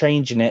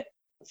changing it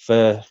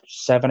for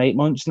 7-8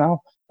 months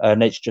now,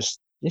 and it's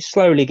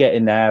slowly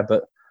getting there.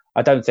 But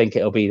I don't think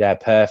it'll be there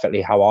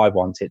perfectly how I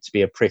want it to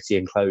be, a pretty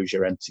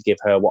enclosure, and to give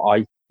her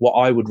what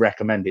I would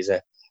recommend is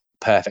a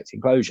perfect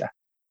enclosure.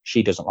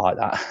 She doesn't like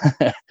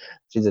that.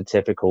 She's a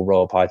typical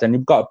royal python.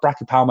 You've got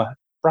Brachypalma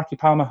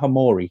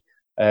hamori,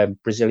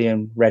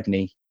 Brazilian red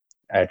knee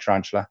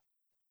tarantula.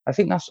 I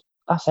think that's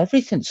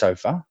everything so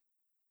far.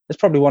 There's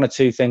probably 1 or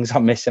 2 things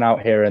I'm missing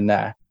out here and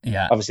there.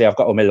 Yeah. Obviously, I've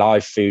got all my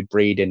live food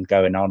breeding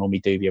going on, all my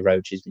dubia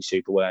roaches, my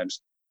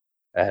superworms,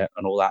 and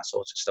all that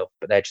sort of stuff.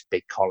 But they're just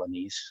big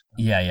colonies.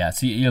 Yeah.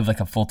 So you have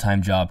like a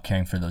full-time job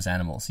caring for those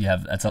animals. You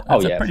have that's a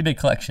pretty big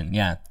collection.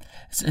 Yeah.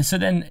 So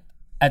then,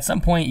 at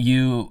some point,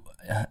 you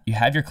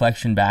have your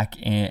collection back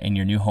in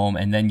your new home,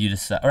 and then you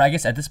decide, or I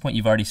guess at this point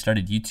you've already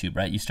started YouTube,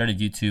 right? You started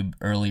YouTube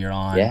earlier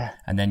on, yeah,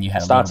 and then you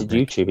had started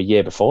YouTube a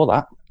year before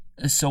that.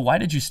 So why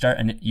did you start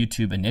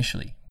YouTube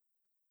initially?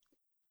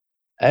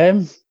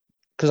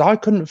 Because I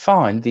couldn't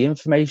find the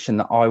information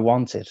that I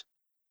wanted.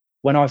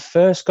 When I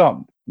first got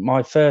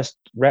my first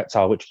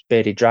reptile, which was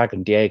bearded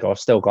dragon, Diego, I've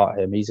still got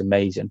him. He's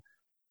amazing.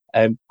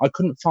 I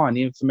couldn't find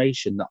the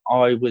information that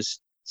I was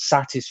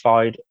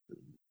satisfied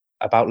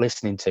about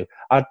listening to.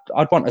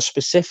 I'd want a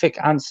specific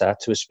answer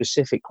to a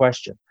specific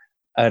question,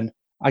 and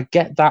I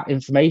get that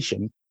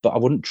information, but I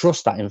wouldn't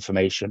trust that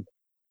information.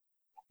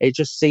 It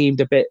just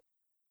seemed a bit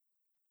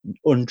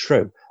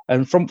untrue.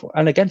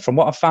 And again, from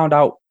what I found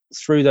out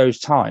through those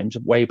times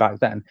way back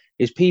then,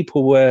 is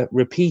people were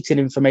repeating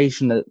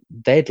information that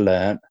they'd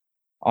learned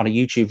on a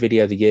YouTube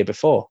video the year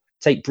before.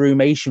 Take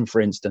brumation,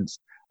 for instance.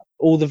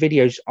 All the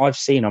videos I've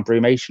seen on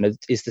brumation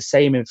is the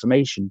same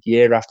information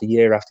year after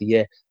year after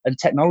year. And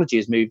technology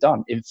has moved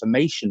on.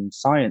 Information,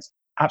 science,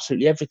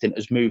 absolutely everything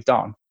has moved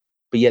on.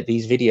 But yet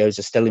these videos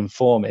are still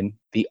informing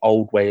the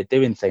old way of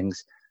doing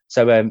things.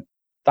 So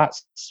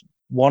that's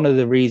one of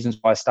the reasons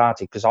why I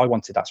started, because I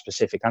wanted that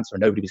specific answer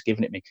and nobody was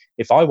giving it me.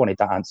 If I wanted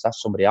that answer,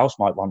 somebody else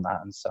might want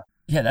that answer.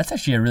 Yeah, that's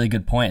actually a really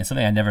good point. It's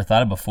something I never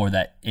thought of before,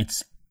 that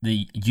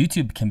the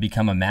YouTube can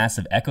become a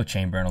massive echo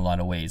chamber in a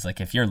lot of ways.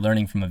 Like if you're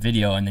learning from a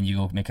video and then you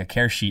go make a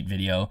care sheet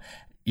video,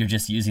 you're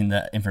just using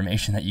the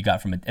information that you got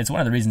from it. It's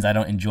one of the reasons I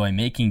don't enjoy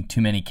making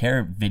too many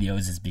care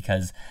videos, is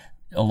because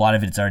a lot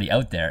of it's already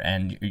out there,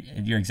 and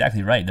you're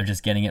exactly right. They're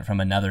just getting it from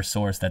another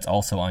source that's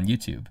also on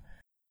YouTube.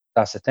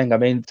 That's the thing. I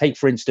mean, take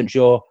for instance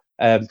your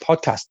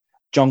podcast,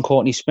 John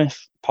Courtney Smith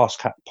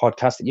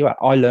podcast that you had.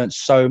 I learned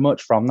so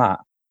much from that,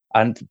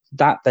 and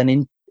that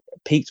then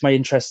piqued my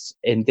interest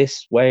in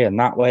this way and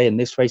that way and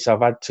this way. So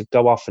I've had to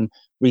go off and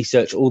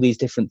research all these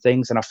different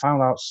things, and I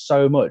found out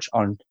so much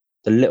on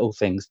the little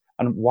things.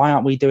 And why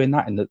aren't we doing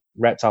that in the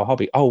reptile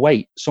hobby? Oh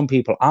wait, some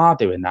people are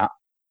doing that,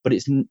 but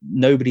it's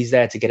nobody's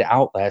there to get it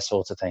out there,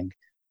 sort of thing.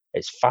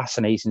 It's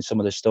fascinating, some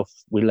of the stuff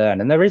we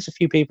learn, and there is a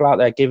few people out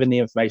there giving the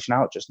information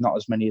out, just not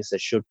as many as there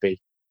should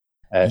be,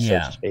 so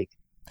to speak.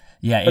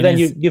 Yeah, but then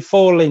you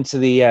fall into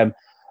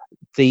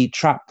the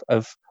trap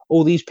of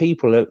all these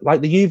people,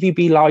 like the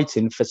UVB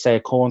lighting for, say, a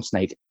corn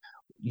snake.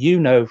 You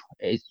know,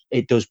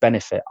 it does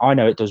benefit. I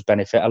know it does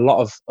benefit. A lot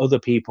of other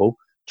people,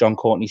 John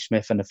Courtney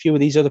Smith and a few of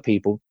these other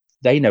people,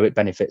 they know it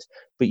benefits.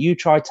 But you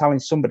try telling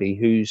somebody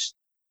who's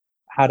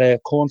had a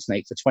corn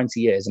snake for 20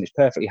 years and it's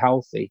perfectly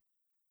healthy,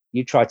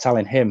 you try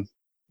telling him,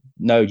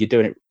 no, you're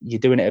doing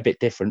it a bit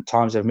different.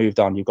 Times have moved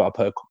on. You've got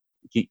to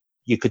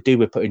you could do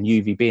with putting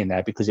UVB in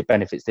there because it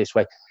benefits this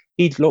way.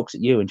 He looks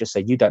at you and just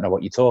say, you don't know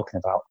what you're talking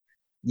about.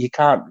 You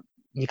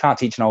can't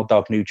teach an old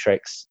dog new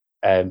tricks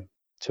to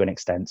an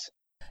extent.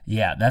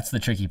 Yeah, that's the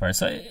tricky part.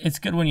 So it's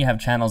good when you have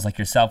channels like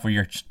yourself where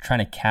you're trying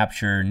to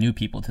capture new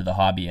people to the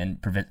hobby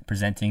and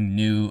presenting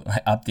new,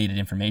 updated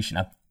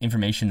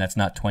information that's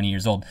not 20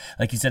 years old.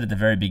 Like you said at the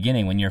very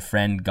beginning, when your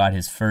friend got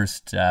his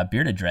first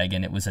bearded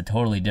dragon, it was a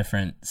totally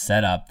different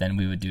setup than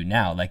we would do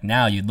now. Like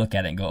now you'd look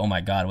at it and go, oh my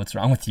God, what's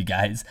wrong with you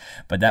guys?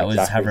 But that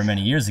was however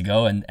many years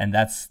ago, and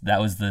that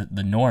was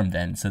the norm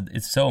then. So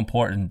it's so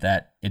important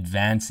that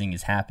advancing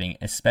is happening,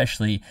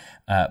 especially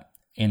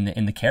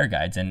in the care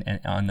guides and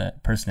on the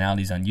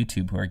personalities on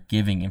YouTube who are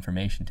giving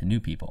information to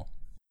new people.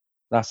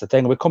 That's the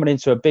thing. We're coming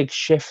into a big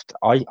shift.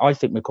 I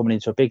think we're coming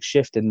into a big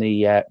shift in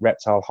the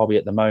reptile hobby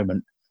at the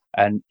moment,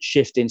 and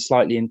shifting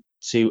slightly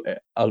into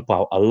a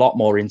lot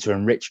more into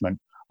enrichment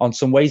on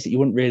some ways that you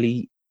wouldn't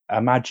really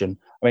imagine.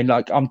 I mean,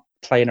 like I'm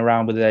playing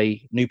around with a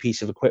new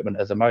piece of equipment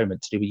at the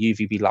moment to do with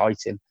UVB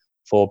lighting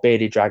for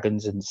bearded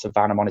dragons and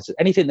savanna monitors,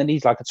 anything that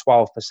needs like a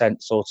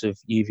 12% sort of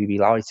UVB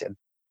lighting.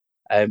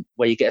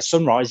 Where you get a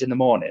sunrise in the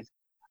morning,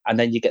 and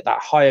then you get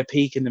that higher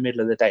peak in the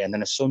middle of the day, and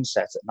then a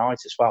sunset at night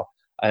as well.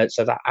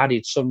 So that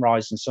added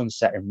sunrise and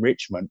sunset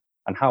enrichment,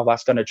 and how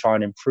that's going to try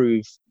and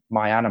improve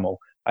my animal.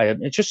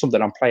 It's just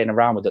something I'm playing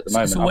around with at the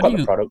moment. I've got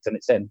the product and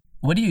it's in.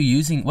 What are you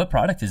using? What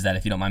product is that,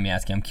 if you don't mind me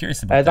asking? I'm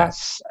curious about that.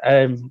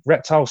 That's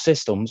Reptile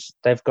Systems.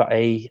 They've got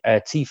a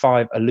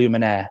T5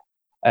 Illuminaire,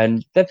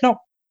 and they've not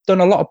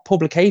done a lot of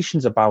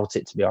publications about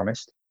it, to be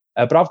honest.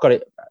 But I've got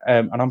it,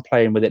 and I'm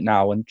playing with it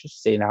now and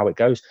just seeing how it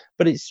goes.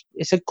 But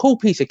it's a cool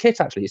piece of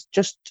kit, actually. It's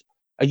just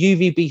a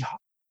UVB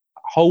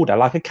holder,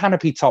 like a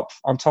canopy top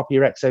on top of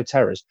your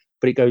Exoterras,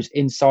 but it goes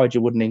inside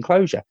your wooden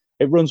enclosure.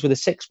 It runs with a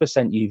 6%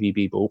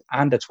 UVB bulb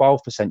and a 12%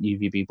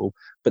 UVB bulb,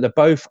 but they're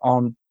both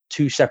on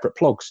two separate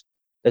plugs.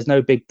 There's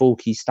no big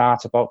bulky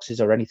starter boxes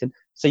or anything.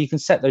 So you can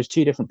set those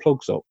two different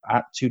plugs up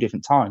at two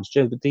different times.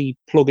 Just with the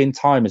plug-in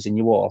timers in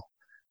your wall,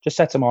 just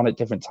set them on at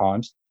different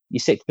times. Your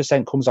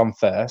 6% comes on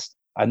first,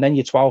 and then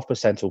your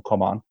 12% will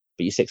come on,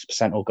 but your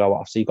 6% will go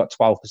off. So you've got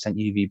 12%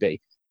 UVB.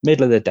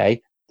 Middle of the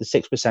day, the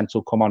 6%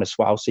 will come on as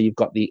well. So you've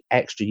got the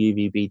extra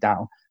UVB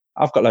down.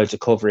 I've got loads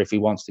of cover if he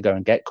wants to go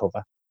and get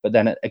cover. But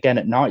then again,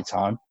 at night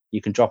time,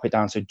 you can drop it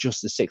down to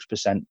just the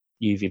 6%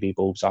 UVB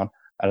bulbs on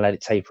and let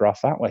it taper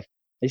off that way.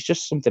 It's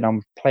just something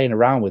I'm playing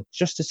around with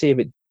just to see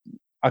if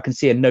I can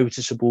see a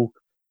noticeable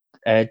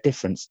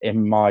difference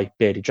in my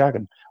bearded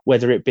dragon,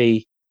 whether it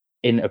be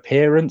in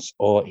appearance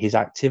or his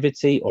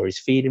activity or his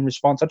feeding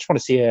response. I just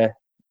want to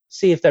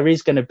see if there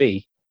is going to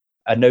be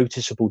a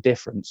noticeable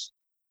difference,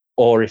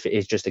 or if it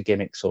is just a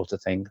gimmick sort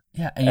of thing.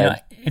 Yeah,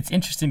 and it's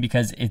interesting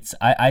because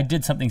I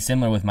did something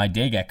similar with my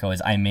day gecko.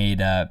 Is I made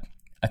a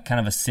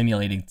kind of a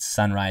simulated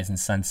sunrise and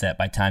sunset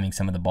by timing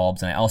some of the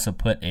bulbs, and I also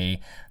put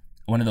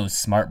one of those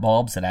smart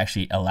bulbs that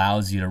actually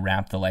allows you to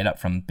ramp the light up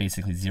from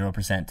basically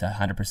 0% to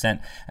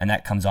 100%, and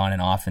that comes on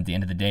and off at the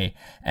end of the day.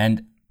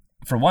 And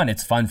for one,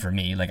 it's fun for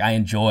me. Like, I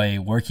enjoy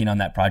working on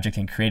that project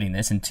and creating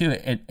this. And two,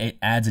 it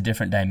adds a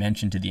different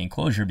dimension to the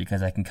enclosure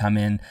because I can come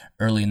in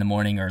early in the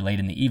morning or late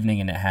in the evening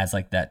and it has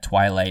like that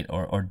twilight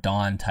or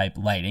dawn type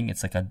lighting.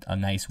 It's like a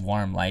nice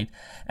warm light.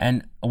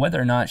 And whether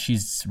or not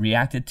she's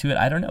reacted to it,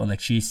 I don't know. Like,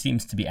 she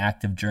seems to be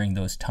active during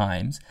those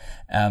times.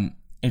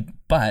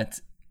 But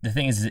the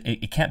thing is,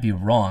 it can't be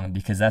wrong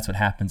because that's what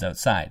happens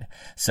outside.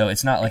 So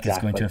it's not like It's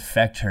going to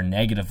affect her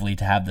negatively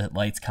to have the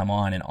lights come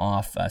on and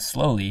off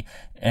slowly.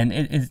 And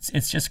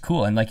it's just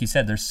cool. And like you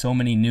said, there's so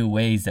many new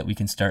ways that we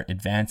can start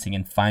advancing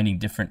and finding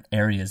different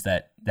areas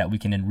that we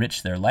can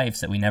enrich their lives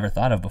that we never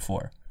thought of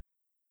before.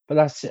 But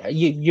that's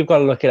you've got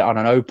to look at it on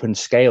an open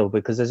scale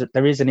because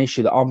there is an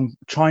issue that I'm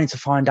trying to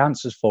find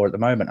answers for at the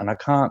moment, and I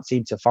can't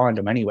seem to find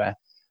them anywhere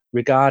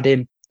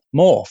regarding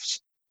morphs.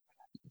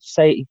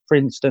 Say, for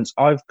instance,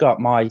 I've got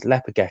my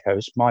leopard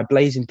geckos, my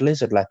Blazing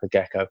Blizzard leopard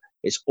gecko.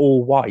 It's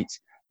all white.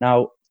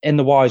 Now, in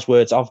the wise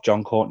words of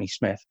John Courtney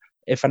Smith,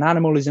 if an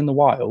animal is in the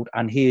wild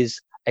and he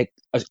is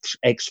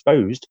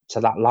exposed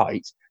to that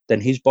light, then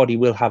his body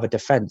will have a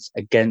defense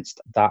against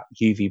that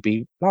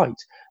UVB light.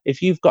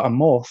 If you've got a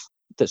morph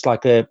that's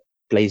like a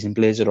Blazing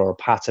Blizzard or a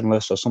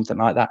patternless or something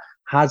like that,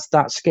 has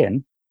that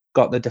skin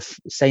got the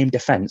same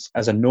defense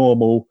as a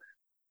normal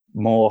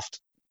morphed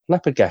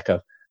leopard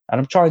gecko?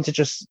 And I'm trying to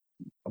just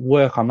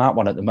work on that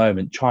one at the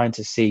moment, trying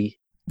to see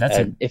if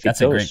it does.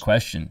 That's a great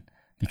question,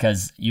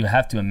 because you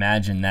have to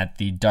imagine that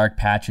the dark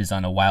patches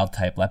on a wild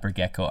type leopard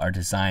gecko are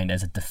designed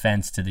as a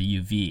defense to the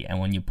UV, and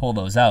when you pull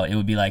those out, it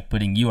would be like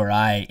putting you or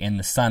I in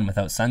the sun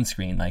without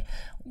sunscreen. Like,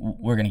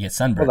 we're going to get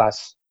sunburned.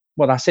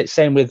 Well, that's it.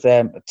 Same with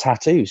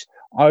tattoos.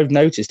 I've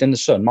noticed in the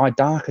sun, my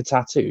darker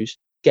tattoos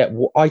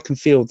I can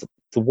feel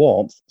the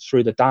warmth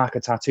through the darker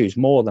tattoos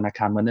more than I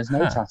can when there's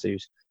no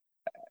tattoos.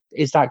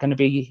 Is that going to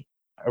be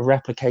a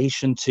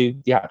replication to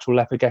the actual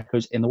leopard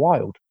geckos in the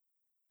wild?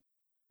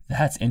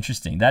 That's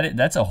interesting.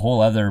 That's a whole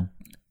other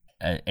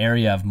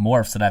area of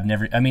morphs that I've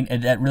never. I mean,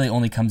 that really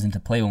only comes into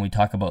play when we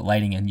talk about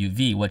lighting and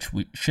UV, which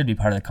should be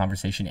part of the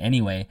conversation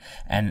anyway.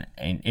 And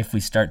if we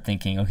start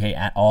thinking, okay,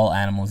 all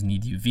animals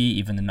need UV,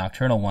 even the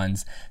nocturnal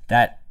ones,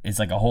 that is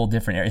like a whole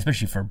different area,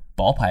 especially for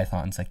ball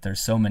pythons. Like, there's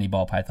so many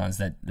ball pythons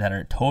that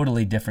are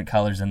totally different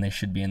colors than they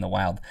should be in the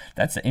wild.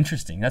 That's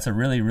interesting. That's a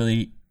really,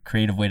 really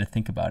creative way to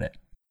think about it.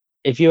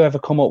 If you ever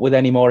come up with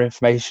any more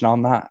information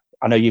on that,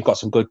 I know you've got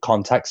some good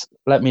contacts,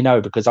 let me know,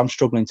 because I'm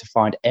struggling to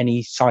find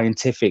any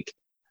scientific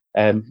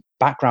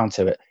background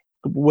to it.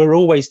 We're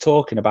always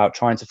talking about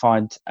trying to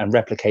find and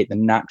replicate the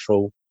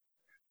natural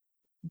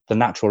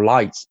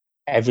light,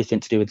 everything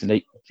to do with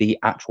the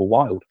actual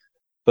wild.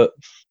 But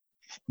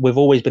we've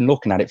always been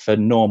looking at it for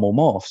normal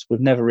morphs. We've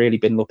never really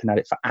been looking at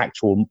it for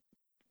actual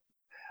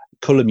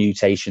color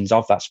mutations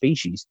of that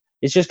species.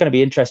 It's just going to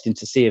be interesting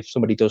to see if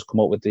somebody does come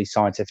up with the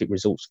scientific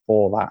results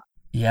for that.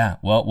 Yeah,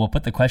 well, we'll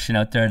put the question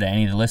out there to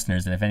any of the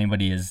listeners, and if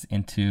anybody is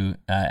into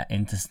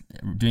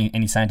doing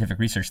any scientific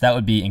research, that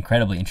would be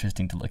incredibly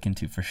interesting to look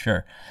into for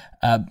sure.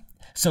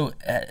 So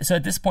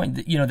at this point,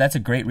 that's a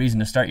great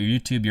reason to start your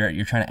YouTube.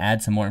 You're trying to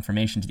add some more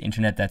information to the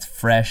internet that's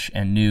fresh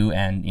and new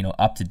and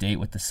up to date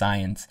with the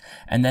science.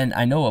 And then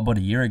I know about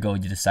a year ago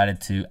you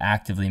decided to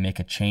actively make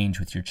a change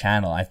with your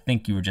channel. I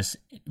think you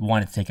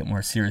wanted to take it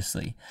more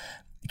seriously.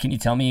 Can you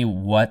tell me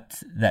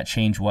what that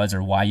change was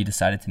or why you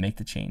decided to make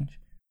the change?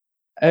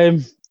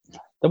 There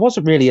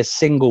wasn't really a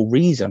single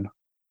reason.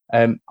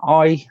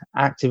 I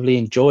actively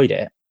enjoyed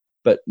it,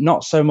 but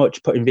not so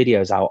much putting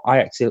videos out.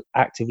 I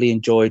actively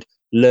enjoyed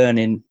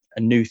learning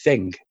a new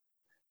thing,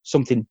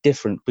 something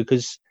different,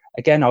 because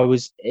again, I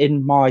was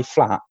in my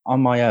flat on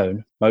my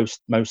own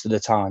most of the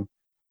time,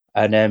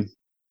 and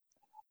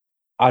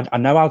I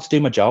know how to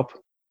do my job.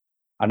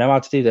 I know how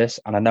to do this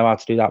and I know how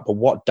to do that, but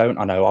what don't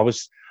I know? I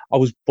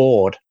was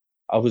bored.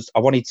 I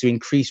wanted to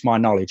increase my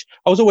knowledge.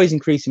 I was always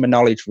increasing my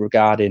knowledge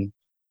regarding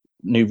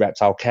new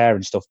reptile care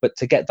and stuff, but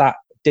to get that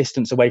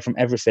distance away from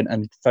everything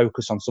and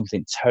focus on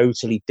something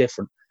totally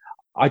different,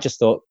 I just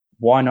thought,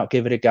 why not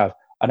give it a go?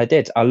 And I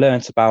did. I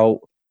learned about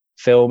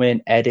filming,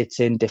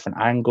 editing, different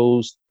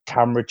angles,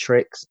 camera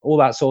tricks, all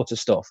that sort of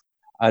stuff.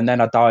 And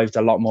then I dived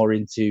a lot more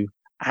into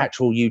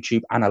actual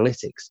YouTube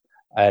analytics.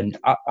 And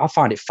I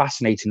find it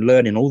fascinating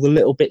learning all the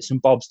little bits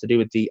and bobs to do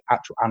with the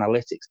actual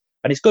analytics.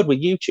 And it's good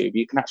with YouTube.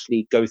 You can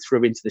actually go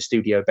through into the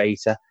studio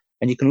beta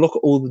and you can look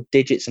at all the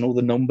digits and all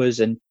the numbers,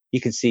 and you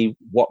can see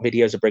what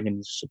videos are bringing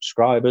in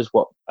subscribers,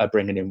 what are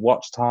bringing in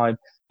watch time,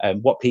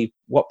 and what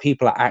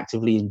people are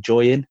actively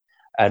enjoying.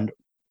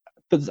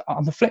 But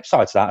on the flip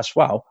side to that as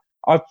well,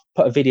 I've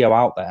put a video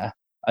out there,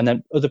 and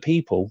then other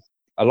people,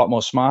 a lot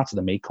more smarter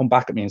than me, come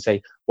back at me and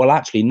say, well,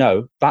 actually,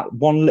 no, that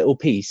one little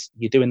piece,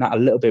 you're doing that a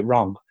little bit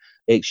wrong.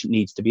 It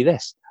needs to be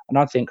this. And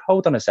I think,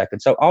 hold on a second.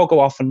 So I'll go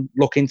off and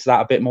look into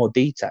that a bit more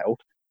detailed.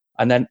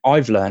 And then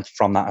I've learned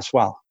from that as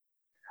well.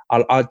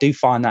 I do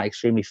find that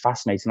extremely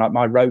fascinating. Like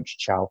my roach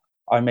chow,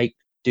 I make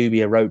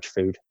dubia roach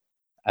food,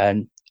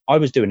 and I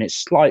was doing it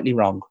slightly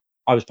wrong.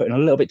 I was putting a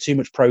little bit too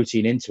much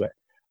protein into it.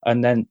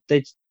 And then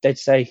they'd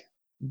say,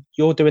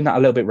 you're doing that a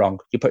little bit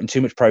wrong. You're putting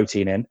too much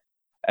protein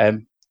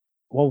in.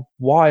 well,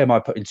 why am I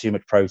putting too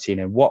much protein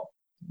in? What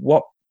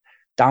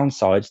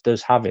downsides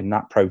does having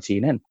that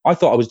protein in? I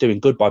thought I was doing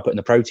good by putting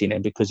the protein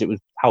in because it was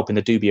helping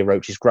the dubia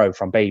roaches grow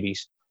from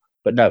babies.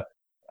 But no,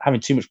 having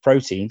too much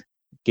protein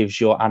gives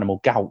your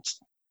animal gout.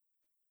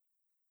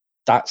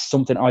 That's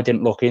something I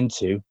didn't look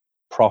into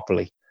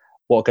properly.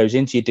 What goes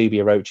into your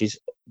dubia roaches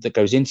that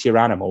goes into your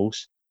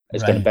animals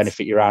is going to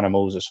benefit your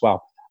animals as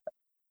well.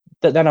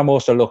 But then I'm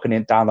also looking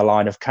in down the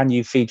line of, can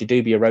you feed your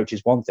dubia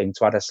roaches one thing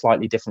to add a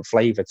slightly different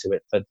flavor to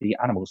it for the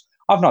animals?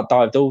 I've not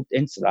dived all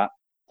into that.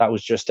 That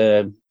was just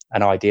an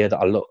idea that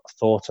I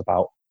thought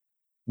about.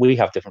 We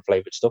have different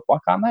flavored stuff. Why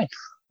can't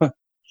they?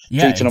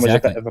 Yeah, Treating them as a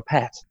bit of a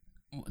pet.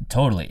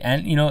 Totally.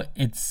 And,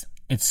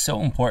 it's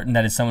so important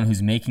that as someone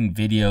who's making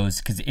videos,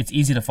 because it's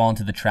easy to fall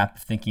into the trap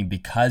of thinking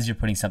because you're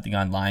putting something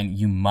online,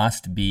 you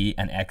must be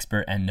an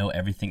expert and know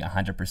everything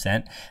 100%.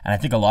 And I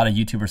think a lot of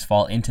YouTubers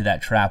fall into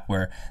that trap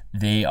where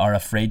they are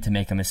afraid to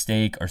make a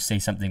mistake or say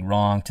something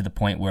wrong to the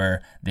point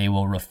where they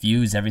will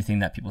refuse everything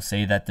that people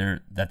say that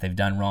they've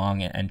done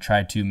wrong and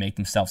try to make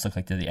themselves look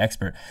like they're the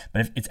expert.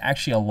 But if it's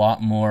actually a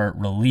lot more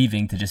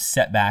relieving to just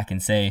sit back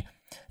and say,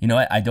 you know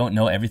what, I don't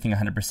know everything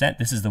 100%.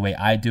 This is the way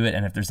I do it.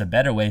 And if there's a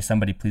better way,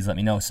 somebody please let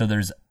me know. So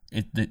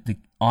the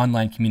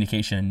online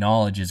communication and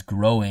knowledge is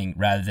growing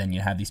rather than you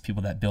have these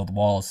people that build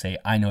walls say,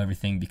 I know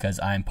everything because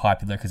I'm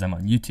popular because I'm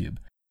on YouTube.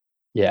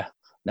 Yeah.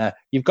 No,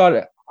 you've got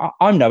it.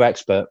 I'm no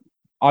expert.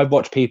 I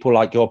watch people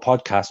like your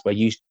podcast where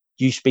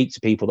you speak to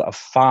people that are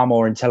far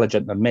more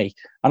intelligent than me,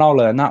 and I'll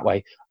learn that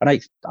way. And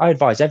I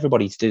advise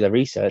everybody to do their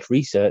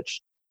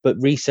research, but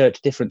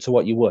research different to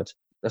what you would.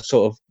 That's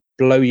sort of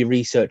blow your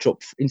research up.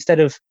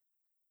 Instead of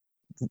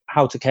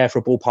how to care for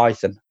a ball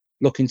python,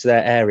 look into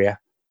their area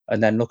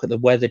and then look at the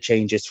weather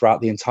changes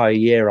throughout the entire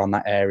year on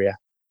that area.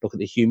 Look at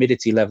the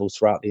humidity levels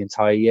throughout the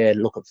entire year.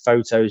 Look at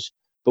photos.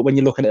 But when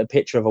you're looking at a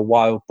picture of a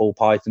wild ball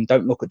python,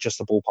 don't look at just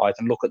the ball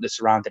python. Look at the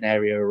surrounding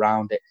area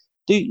around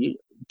it.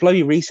 Blow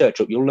your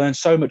research up. You'll learn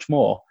so much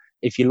more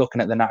if you're looking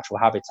at the natural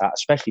habitat,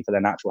 especially for the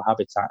natural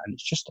habitat. And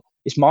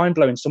it's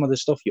mind-blowing some of the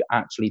stuff you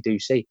actually do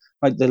see.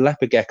 Like the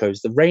leopard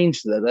geckos, the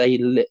range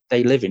that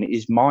they live in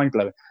is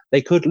mind-blowing.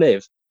 They could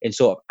live in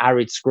sort of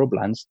arid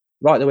scrublands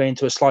right the way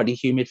into a slightly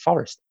humid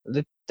forest.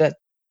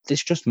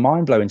 It's just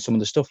mind-blowing some of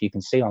the stuff you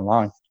can see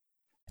online.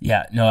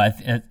 Yeah, no,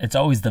 it's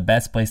always the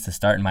best place to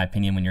start, in my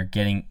opinion, when you're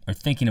getting or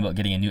thinking about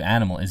getting a new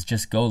animal is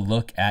just go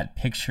look at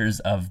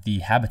pictures of the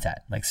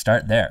habitat. Like,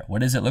 start there. What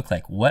does it look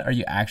like? What are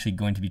you actually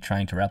going to be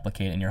trying to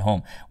replicate in your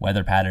home?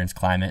 Weather patterns,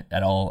 climate,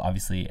 that all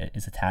obviously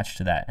is attached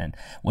to that, and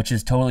which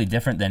is totally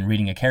different than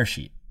reading a care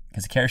sheet,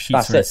 because a care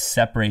sheet sort of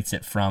separates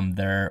it from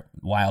their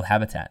wild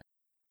habitat.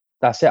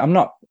 That's it. I'm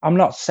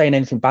not saying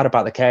anything bad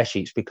about the care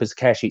sheets, because the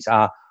care sheets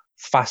are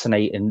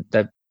fascinating.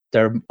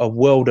 They're a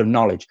world of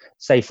knowledge.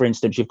 Say, for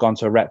instance, you've gone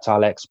to a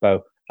reptile expo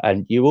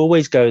and you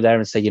always go there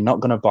and say you're not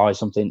going to buy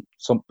something.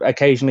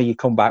 Occasionally you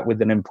come back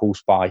with an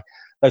impulse buy.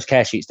 Those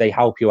care sheets, they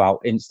help you out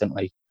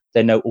instantly.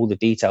 They know all the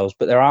details,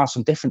 but there are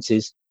some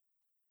differences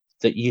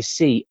that you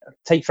see.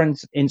 Take, for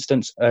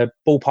instance, a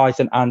ball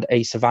python and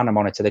a savanna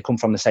monitor. They come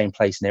from the same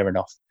place near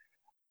enough.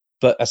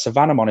 But a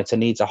savanna monitor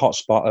needs a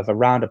hotspot of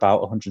around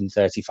about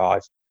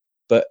 135,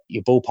 but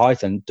your ball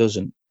python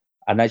doesn't.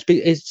 And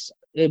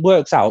it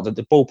works out that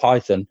the ball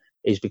python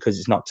is because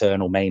it's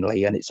nocturnal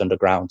mainly and it's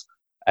underground,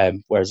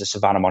 whereas the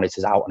savanna monitor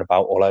is out and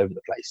about all over the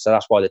place. So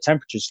that's why the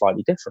temperature is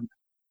slightly different.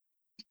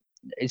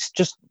 It's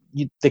just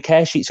the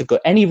care sheets are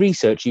good. Any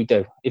research you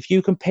do, if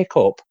you can pick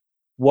up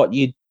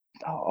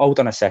hold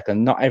on a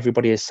second, not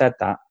everybody has said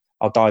that.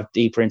 I'll dive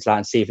deeper into that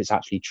and see if it's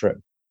actually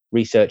true.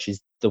 Research is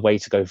the way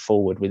to go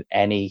forward with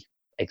any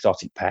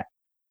exotic pet,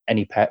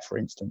 any pet, for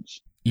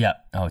instance. Yeah.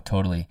 Oh,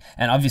 totally.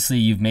 And obviously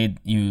you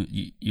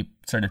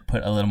sort of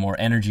put a little more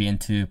energy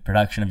into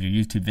production of your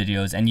YouTube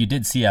videos, and you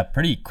did see a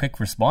pretty quick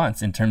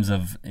response in terms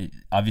of,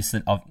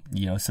 obviously,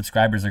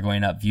 subscribers are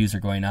going up, views are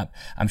going up.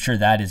 I'm sure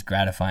that is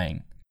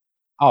gratifying.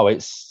 Oh, I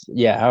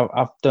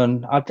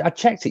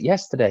checked it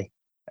yesterday.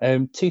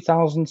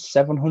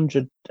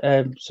 2,700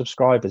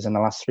 subscribers in the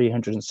last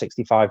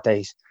 365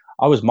 days.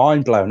 I was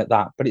mind blown at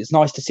that, but it's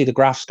nice to see the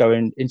graphs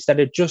going,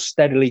 instead of just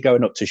steadily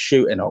going up to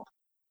shooting up.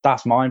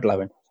 That's mind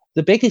blowing.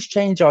 The biggest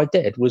change I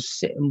did was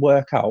sit and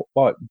work out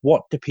what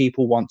do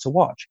people want to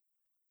watch.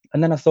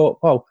 And then I thought,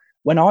 well,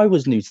 when I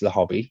was new to the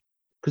hobby,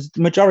 because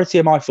the majority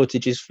of my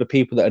footage is for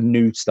people that are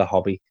new to the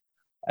hobby,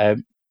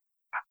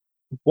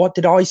 what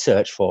did I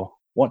search for?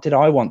 What did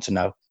I want to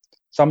know?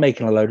 So I'm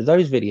making a load of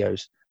those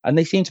videos, and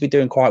they seem to be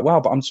doing quite well,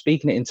 but I'm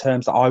speaking it in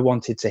terms that I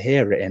wanted to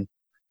hear it in.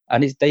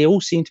 And they all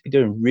seem to be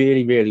doing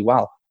really, really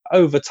well.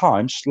 Over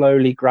time,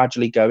 slowly,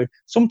 gradually going.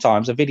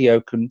 Sometimes a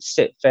video can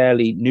sit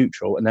fairly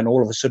neutral and then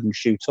all of a sudden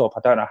shoot up. I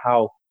don't know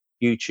how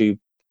YouTube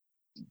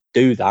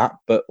do that,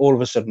 but all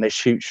of a sudden they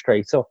shoot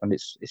straight up, and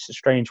it's a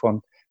strange one.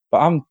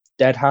 But I'm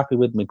dead happy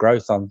with my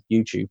growth on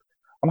YouTube.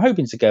 I'm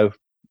hoping to go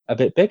a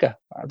bit bigger.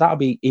 That'll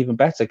be even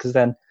better, because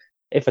then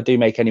if I do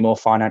make any more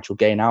financial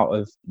gain out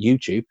of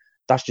YouTube,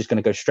 that's just going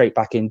to go straight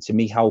back into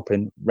me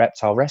helping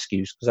reptile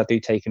rescues, because I do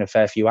take in a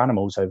fair few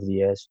animals over the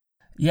years.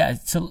 Yeah,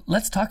 so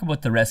let's talk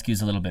about the rescues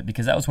a little bit,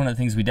 because that was one of the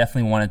things we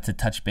definitely wanted to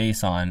touch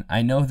base on.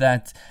 I know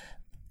that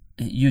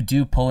you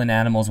do pull in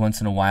animals once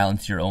in a while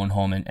into your own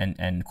home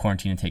and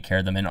quarantine and take care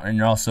of them.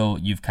 And also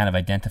you've kind of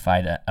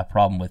identified a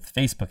problem with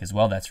Facebook as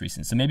well that's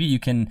recent. So maybe you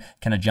can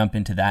kind of jump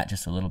into that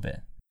just a little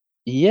bit.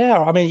 Yeah,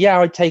 I mean, yeah,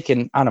 I take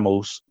in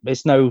animals.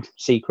 It's no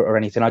secret or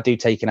anything. I do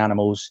take in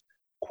animals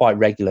quite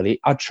regularly.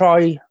 I'm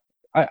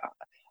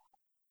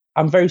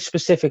very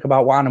specific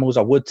about what animals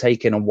I would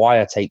take in and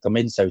why I take them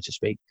in, so to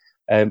speak.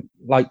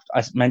 Like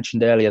I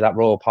mentioned earlier, that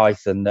Royal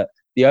Python, that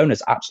the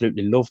owners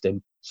absolutely loved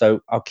him. So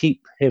I'll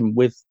keep him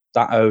with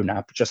that owner,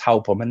 but just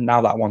help him. And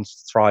now that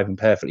one's thriving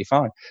perfectly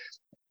fine.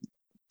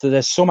 So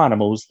there's some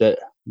animals that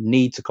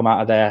need to come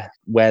out of there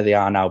where they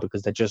are now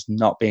because they're just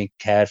not being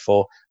cared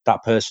for.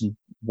 That person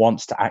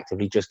wants to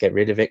actively just get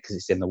rid of it because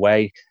it's in the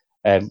way.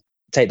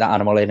 Take that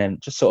animal in and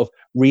just sort of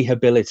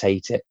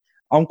rehabilitate it.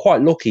 I'm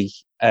quite lucky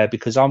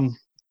because I'm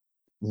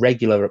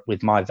regular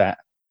with my vet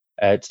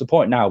to the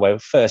point now where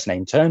first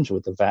name terms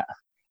with the vet.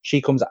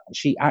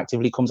 She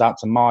actively comes out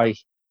to my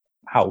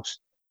house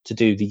to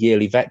do the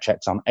yearly vet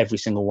checks on every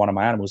single one of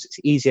my animals. It's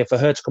easier for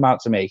her to come out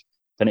to me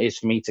than it is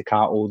for me to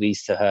cart all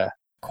these to her.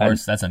 Of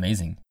course, that's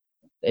amazing.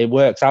 It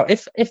works out.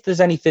 If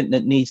there's anything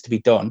that needs to be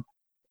done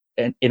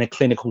in a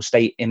clinical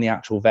state in the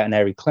actual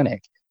veterinary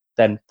clinic,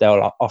 then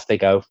off they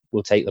go.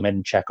 We'll take them in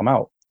and check them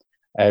out.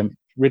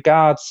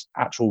 Regards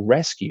actual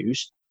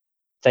rescues,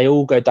 they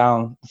all go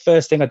down. The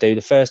first thing I do,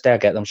 the first day I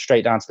get them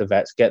straight down to the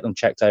vets, get them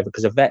checked over,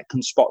 because a vet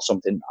can spot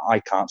something I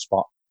can't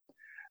spot.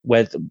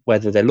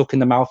 Whether they look in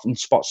the mouth and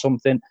spot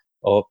something,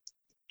 or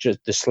just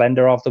the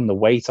slender of them, the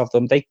weight of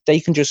them, they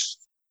can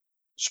just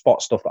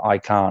spot stuff that I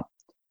can't.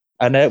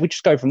 And we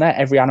just go from there.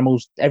 Every animal,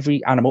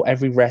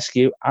 every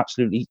rescue,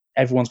 absolutely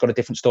everyone's got a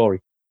different story.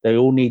 They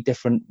all need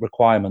different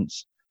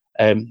requirements.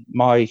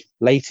 My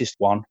latest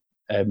one,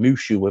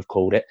 Mushu, we've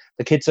called it.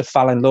 The kids have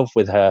fallen in love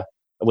with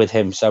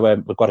him, so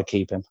we've got to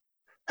keep him.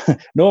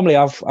 Normally,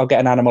 I'll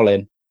get an animal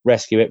in,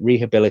 rescue it,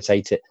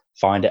 rehabilitate it,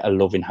 find it a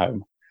loving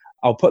home.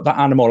 I'll put that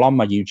animal on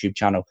my YouTube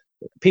channel.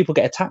 People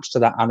get attached to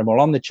that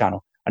animal on the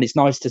channel, and it's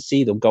nice to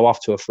see them go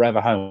off to a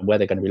forever home where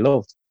they're going to be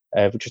loved.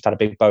 We just had a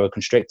big boa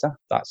constrictor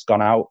that's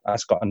gone out.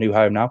 That's got a new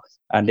home now,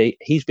 and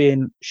she's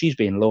being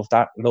loved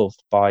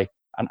by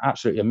an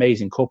absolutely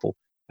amazing couple.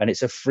 And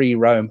it's a free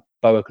roam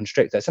boa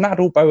constrictor. It's an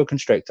adult boa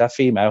constrictor,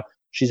 female.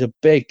 She's a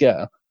big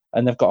girl,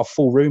 and they've got a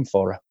full room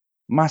for her.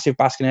 Massive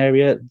basking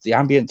area, the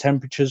ambient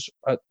temperatures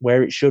are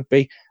where it should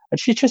be, and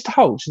she's just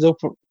out. She's up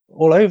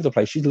all over the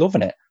place. She's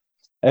loving it.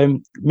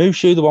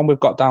 Mushu, the one we've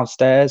got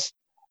downstairs,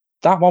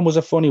 that one was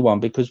a funny one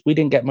because we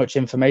didn't get much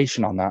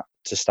information on that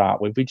to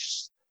start with.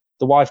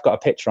 The wife got a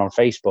picture on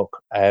Facebook.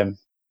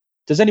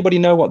 Does anybody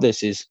know what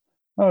this is?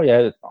 Oh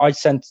yeah, I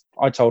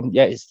told them,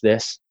 yeah, it's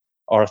this,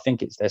 or I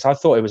think it's this. I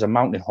thought it was a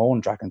mountain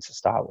horn dragon to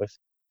start with.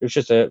 It was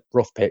just a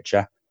rough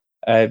picture.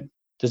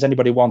 Does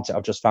anybody want it?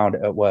 I've just found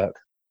it at work.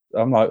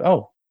 I'm like,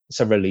 oh, it's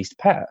a released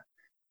pet.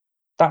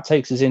 That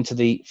takes us into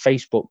the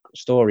Facebook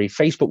story.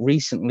 Facebook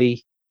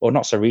recently, or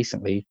not so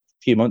recently,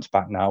 a few months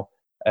back now,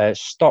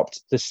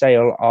 stopped the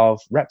sale of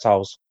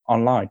reptiles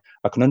online.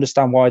 I can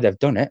understand why they've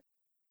done it.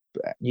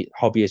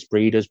 Hobbyist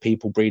breeders,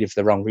 people breed for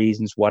the wrong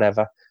reasons,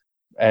 whatever.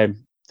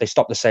 They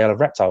stopped the sale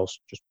of reptiles,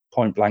 just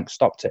point blank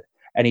stopped it.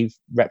 Any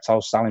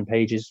reptile selling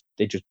pages,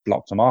 they just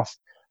blocked them off.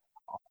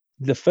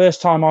 The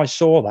first time I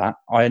saw that,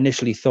 I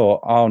initially thought,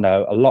 oh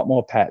no, a lot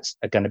more pets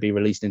are going to be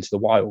released into the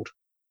wild.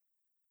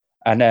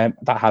 And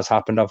that has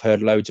happened. I've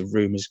heard loads of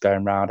rumors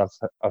going around.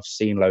 I've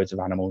seen loads of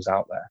animals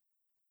out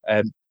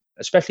there.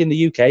 Especially in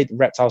the UK, the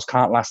reptiles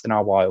can't last in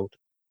our wild.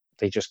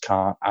 They just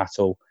can't at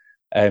all.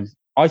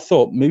 I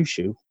thought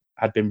Mushu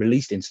had been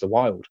released into the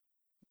wild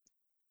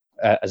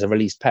as a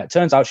released pet.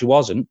 Turns out she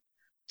wasn't.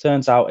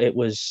 Turns out it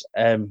was,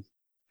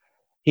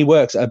 he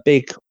works at a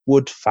big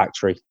wood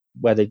factory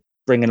where they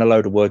bring in a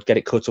load of wood, get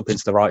it cut up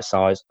into the right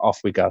size, off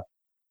we go.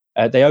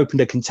 They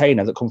opened a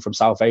container that come from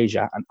South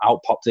Asia and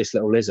out popped this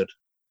little lizard.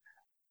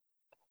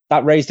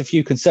 That raised a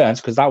few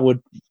concerns because that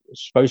wood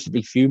was supposed to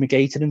be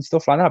fumigated and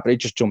stuff like that, but it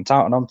just jumped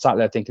out, and I'm sat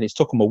there thinking it's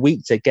took them a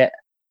week to get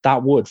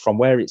that wood from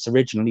where it's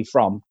originally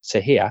from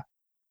to here.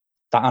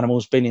 That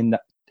animal's been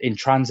in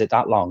transit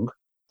that long.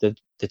 The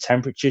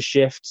temperature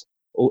shift,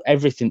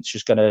 everything's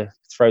just going to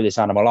throw this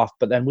animal off.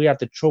 But then we had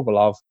the trouble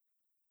of,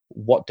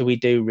 what do we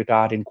do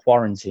regarding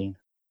quarantine?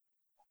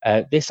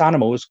 This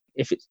animal,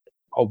 if it's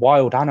a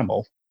wild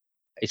animal,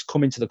 it's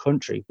coming to the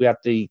country. We had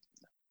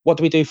what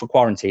do we do for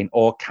quarantine,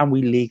 or can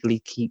we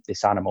legally keep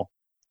this animal?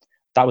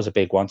 That was a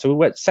big one. So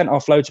we sent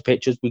off loads of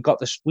pictures. We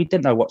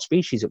didn't know what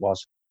species it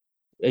was.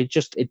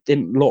 It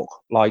didn't look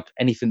like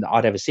anything that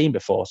I'd ever seen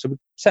before. So we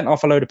sent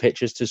off a load of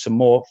pictures to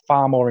some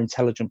far more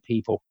intelligent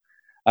people.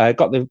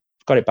 Got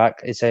it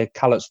back. It's a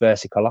Calots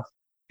versicolor,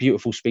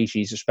 beautiful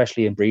species,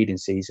 especially in breeding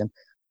season.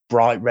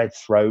 Bright red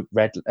throat,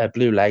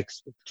 blue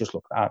legs, just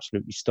look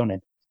absolutely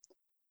stunning.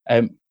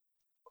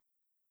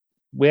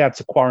 We had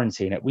to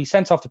quarantine it. We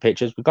sent off the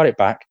pictures, we got it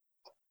back,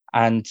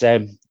 and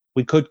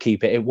we could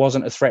keep it. It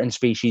wasn't a threatened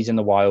species in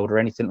the wild or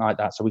anything like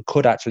that, so we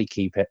could actually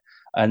keep it.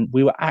 And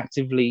we were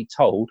actively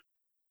told,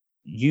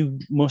 you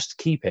must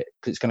keep it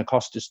because it's going to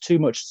cost us too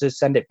much to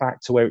send it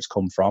back to where it's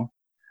come from.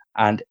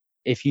 And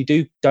if you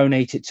do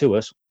donate it to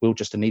us, we'll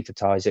just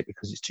anesthetize it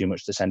because it's too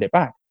much to send it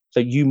back. So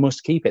you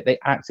must keep it. They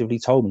actively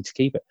told me to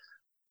keep it.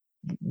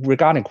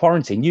 Regarding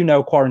quarantine,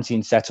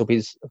 quarantine setup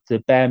is the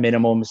bare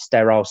minimum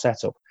sterile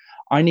setup.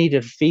 I need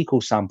a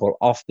fecal sample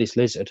off this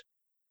lizard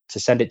to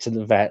send it to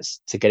the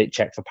vets to get it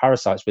checked for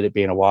parasites, with it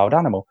being a wild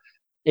animal.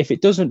 If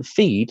it doesn't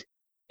feed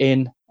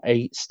in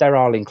a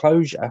sterile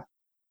enclosure,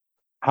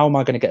 how am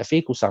I going to get a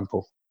fecal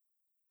sample?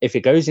 If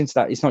it goes into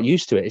that, it's not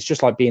used to it. It's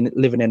just like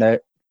living in a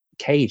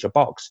cage, a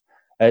box.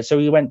 So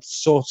we went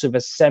sort of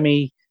a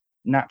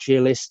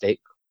semi-naturalistic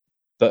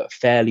but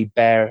fairly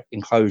bare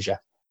enclosure.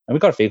 And we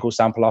got a fecal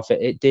sample off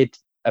it. It did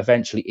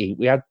eventually eat.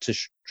 We had to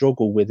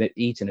struggle with it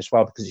eating as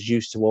well because it's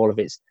used to all of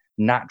its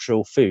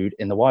natural food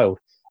in the wild.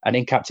 And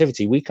in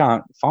captivity, we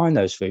can't find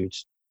those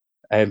foods.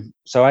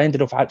 So I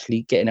ended up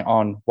actually getting it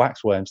on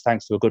waxworms,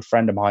 thanks to a good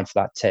friend of mine for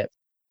that tip.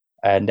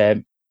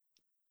 And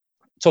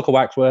took a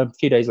waxworm. A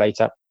few days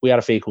later, we had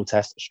a fecal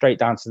test, straight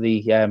down to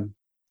the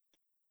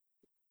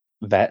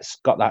vets,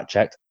 got that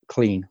checked,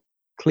 clean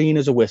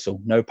as a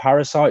whistle. No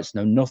parasites,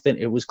 no nothing.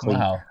 It was clean.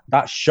 Wow.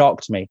 That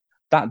shocked me.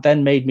 That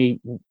then made me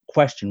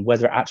question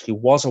whether it actually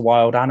was a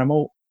wild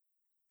animal.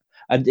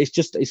 And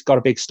it's got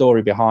a big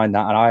story behind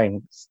that.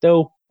 And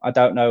I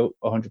don't know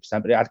 100%,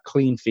 but it had a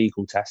clean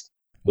fecal test,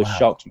 which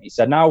shocked me.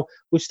 So now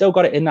we've still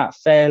got it in that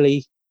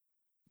fairly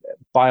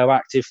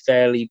bioactive,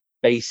 fairly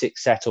basic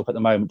setup at the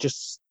moment,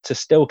 just to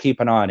still keep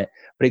an eye on it.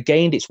 But it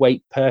gained its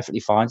weight perfectly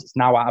fine. It's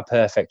now at a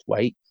perfect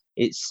weight.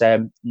 It's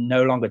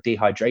no longer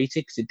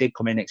dehydrated because it did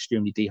come in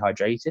extremely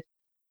dehydrated.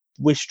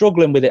 We're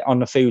struggling with it on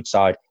the food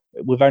side.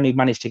 We've only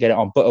managed to get it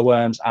on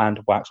butterworms and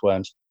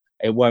waxworms.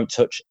 It won't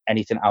touch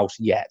anything else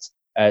yet.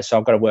 So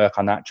I've got to work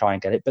on that, try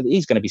and get it. But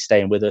he's going to be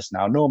staying with us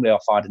now. Normally I'll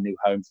find a new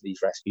home for these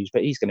rescues,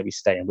 but he's going to be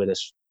staying with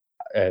us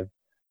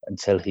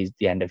until the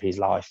end of his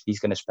life. He's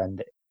going to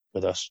spend it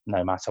with us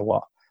no matter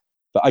what.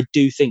 But I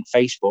do think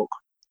Facebook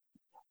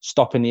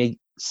stopping the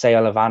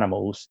sale of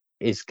animals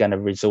is going to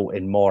result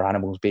in more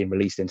animals being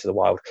released into the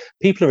wild.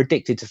 People are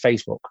addicted to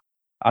Facebook.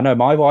 I know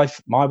my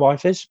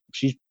wife is.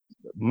 She's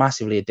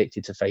massively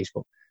addicted to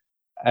Facebook.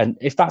 And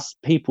if that's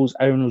people's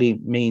only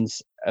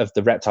means of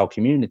the reptile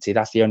community,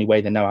 that's the only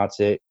way they know how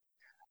to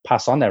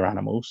pass on their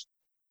animals.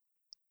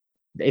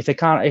 If they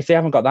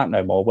haven't got that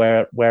no more,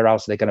 where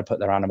else are they going to put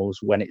their animals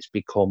when it's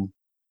become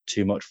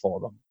too much for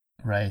them?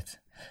 Right.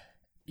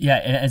 Yeah,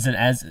 as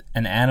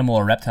an animal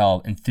or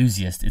reptile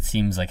enthusiast, it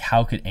seems like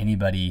how could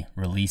anybody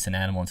release an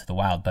animal into the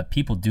wild? But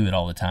people do it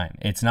all the time.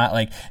 It's not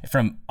like,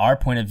 from our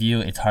point of view,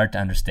 it's hard to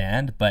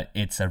understand, but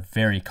it's a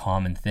very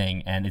common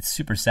thing. And it's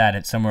super sad.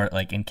 It's somewhere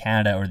like in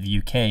Canada or the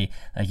UK,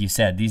 like you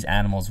said, these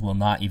animals will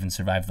not even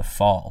survive the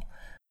fall.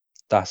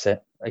 That's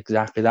it.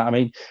 Exactly that. I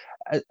mean,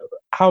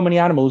 how many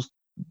animals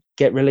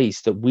get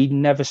released that we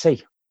never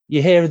see?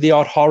 You hear the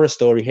odd horror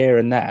story here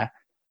and there,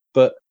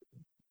 but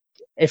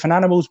if an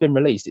animal's been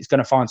released, it's going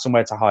to find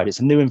somewhere to hide. It's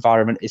a new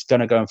environment. It's going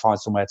to go and find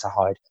somewhere to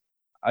hide.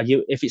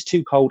 If it's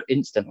too cold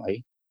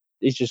instantly,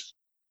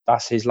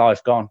 that's his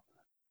life gone,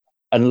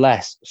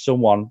 unless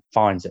someone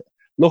finds it.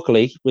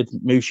 Luckily, with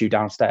Mushu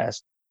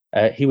downstairs,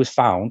 he was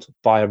found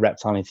by a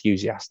reptile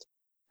enthusiast.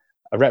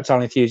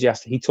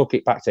 He took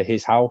it back to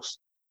his house.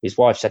 His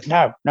wife said,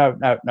 no.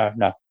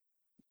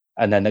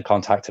 And then they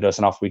contacted us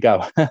and off we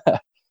go.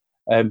 But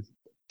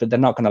they're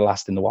not going to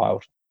last in the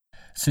wild.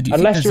 So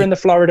unless you're in the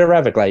Florida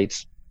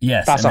Everglades.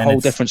 Yes. That's a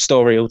whole different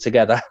story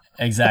altogether.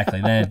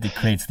 Exactly. Then it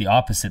creates the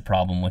opposite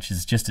problem, which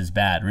is just as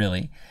bad,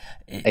 really.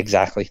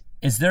 Exactly.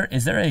 Is there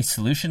a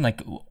solution,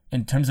 like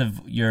in terms of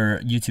your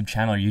YouTube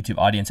channel or YouTube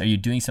audience? Are you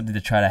doing something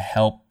to try to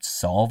help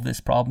solve this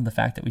problem, the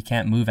fact that we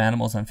can't move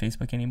animals on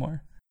Facebook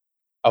anymore?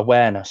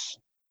 Awareness.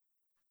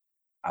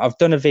 I've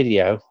done a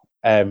video,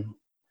 the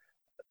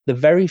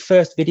very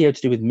first video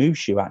to do with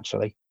Mushu,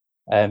 actually.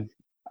 I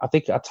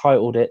think I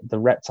titled it The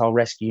Reptile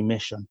Rescue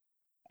Mission.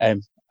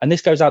 And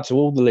this goes out to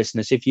all the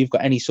listeners. If you've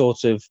got any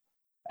sort of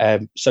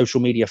social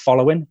media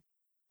following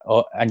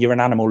and you're an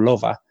animal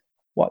lover,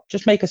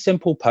 just make a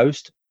simple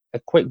post, a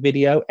quick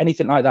video,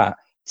 anything like that,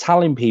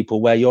 telling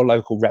people where your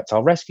local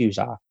reptile rescues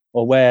are,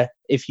 or where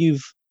if you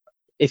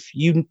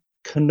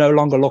can no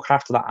longer look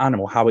after that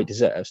animal how it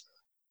deserves,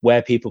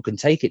 where people can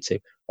take it to.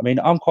 I mean,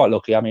 I'm quite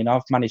lucky. I mean,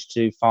 I've managed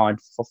to find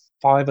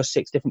 5 or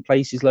 6 different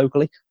places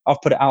locally.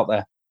 I've put it out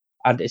there,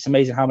 and it's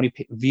amazing how many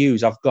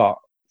views I've got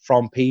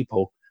from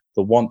people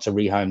that want to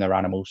rehome their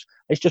animals.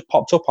 It's just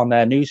popped up on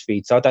their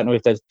newsfeed. So I don't know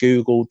if they've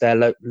Googled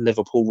their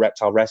Liverpool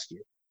Reptile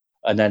Rescue,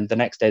 and then the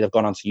next day they've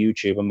gone onto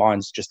YouTube and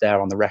mine's just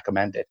there on the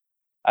recommended.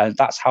 And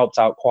that's helped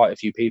out quite a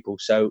few people.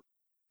 So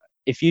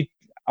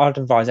I'd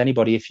advise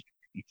anybody,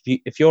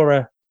 if you're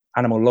a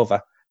animal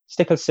lover,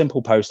 stick a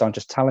simple post on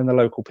just telling the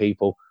local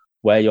people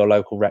where your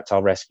local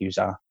reptile rescues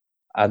are.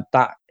 And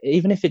that,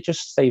 even if it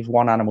just saves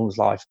one animal's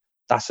life,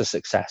 that's a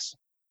success.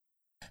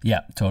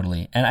 Yeah,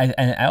 totally. And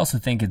I also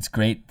think it's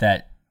great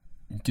that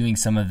doing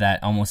some of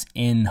that almost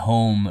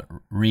in-home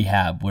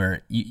rehab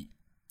where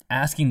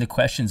asking the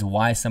questions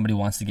why somebody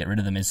wants to get rid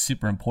of them is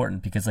super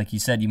important, because like you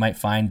said, you might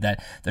find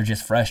that they're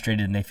just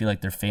frustrated and they feel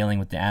like they're failing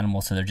with the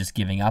animal, so they're just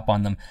giving up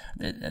on them.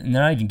 And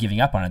they're not even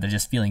giving up on it, they're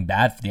just feeling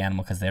bad for the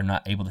animal because they're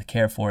not able to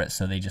care for it,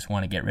 so they just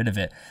want to get rid of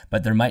it.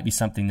 But there might be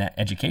something that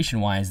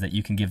education-wise that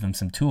you can give them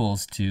some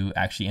tools to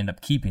actually end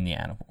up keeping the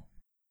animal.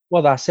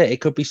 Well, that's it.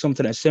 It could be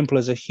something as simple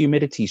as a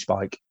humidity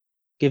spike.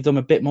 Give them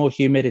a bit more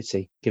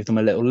humidity, give them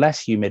a little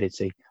less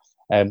humidity.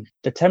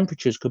 The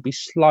temperatures could be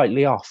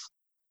slightly off.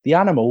 The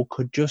animal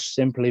could just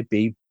simply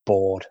be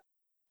bored.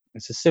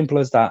 It's as simple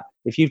as that.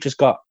 If you've just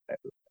got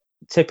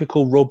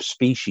typical rub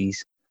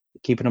species,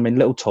 keeping them in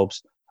little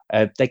tubs,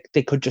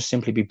 they could just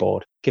simply be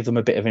bored. Give them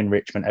a bit of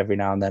enrichment every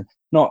now and then.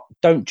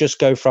 Don't just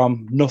go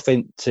from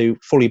nothing to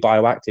fully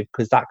bioactive,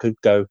 because that could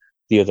go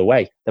the other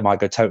way. They might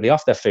go totally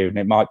off their food and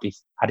it might be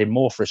adding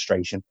more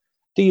frustration.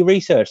 Do your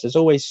research. There's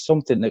always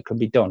something that can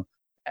be done.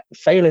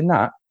 Failing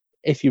that,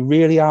 if you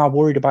really are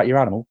worried about your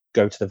animal,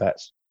 go to the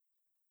vets.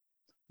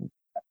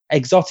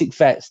 Exotic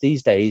vets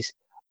these days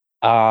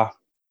are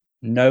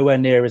nowhere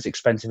near as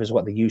expensive as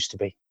what they used to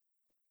be.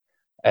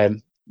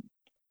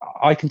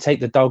 I can take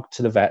the dog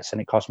to the vets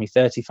and it costs me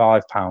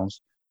 £35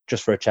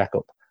 just for a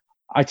checkup.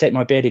 I take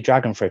my bearded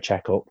dragon for a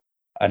checkup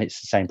and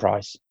it's the same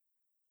price.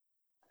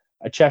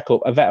 A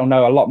vet will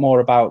know a lot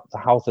more about the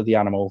health of the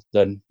animal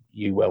than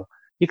you will.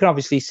 You can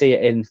obviously see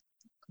it in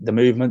the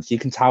movements. You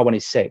can tell when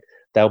it's sick.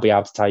 They'll be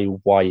able to tell you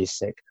why he's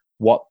sick,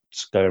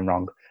 what's going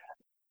wrong.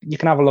 You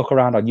can have a look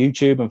around on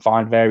YouTube and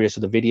find various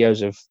other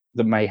videos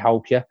that may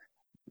help you.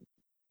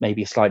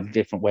 Maybe a slightly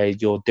different way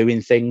you're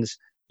doing things.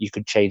 You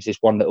could change this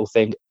one little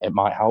thing. It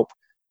might help.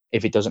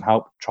 If it doesn't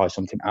help, try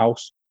something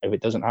else. If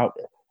it doesn't help,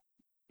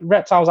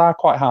 reptiles are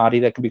quite hardy.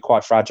 They can be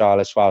quite fragile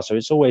as well. So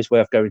it's always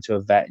worth going to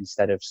a vet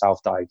instead of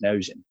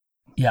self-diagnosing.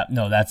 Yeah,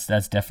 no, that's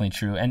definitely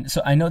true. And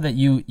so I know that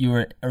you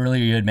were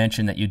earlier, you had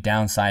mentioned that you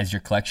downsized your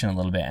collection a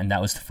little bit, and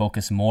that was to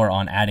focus more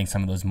on adding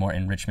some of those more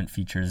enrichment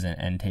features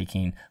and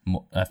taking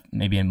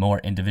maybe a more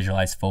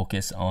individualized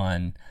focus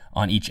on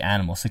each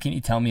animal. So can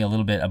you tell me a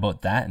little bit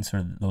about that and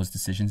sort of those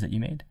decisions that you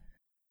made?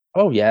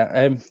 Oh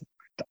yeah,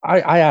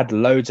 I had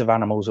loads of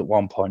animals at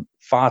one point,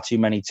 far too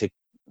many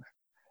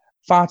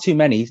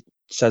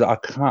so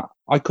that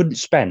I couldn't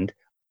spend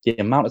the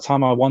amount of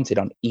time I wanted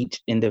on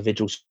each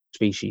individual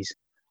species.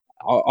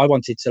 I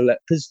wanted to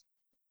because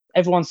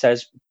everyone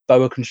says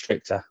boa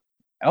constrictor.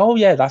 Oh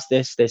yeah, that's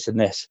this, and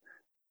this.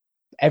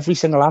 Every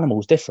single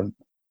animal is different.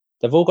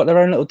 They've all got their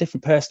own little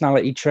different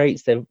personality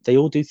traits. They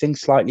all do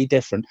things slightly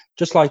different.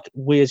 Just like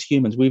we as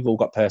humans, we've all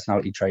got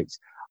personality traits.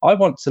 I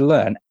want to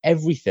learn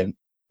everything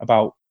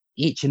about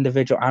each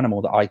individual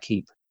animal that I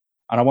keep.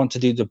 And I want to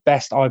do the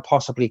best I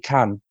possibly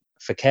can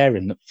for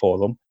caring for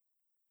them,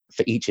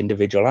 for each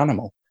individual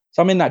animal.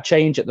 So I'm in that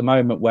change at the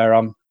moment where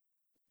I'm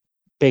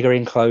bigger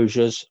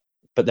enclosures,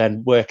 but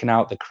then working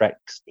out the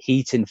correct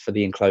heating for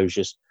the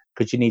enclosures,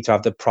 because you need to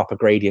have the proper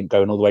gradient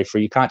going all the way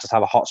through. You can't just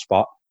have a hot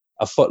spot.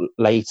 A foot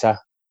later,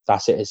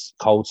 that's it, it's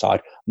cold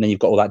side. And then you've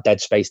got all that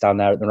dead space down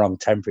there at the wrong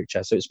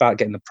temperature. So it's about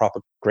getting the proper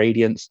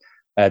gradients,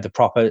 the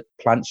proper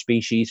plant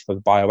species for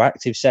the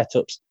bioactive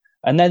setups.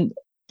 And then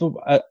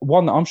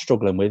one that I'm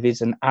struggling with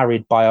is an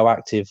arid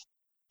bioactive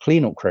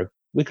cleanup crew.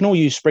 We can all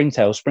use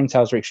springtails.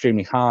 Springtails are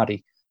extremely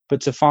hardy.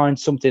 But to find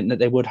something that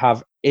they would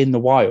have in the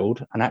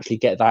wild and actually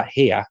get that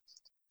here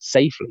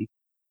safely,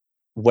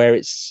 where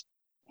it's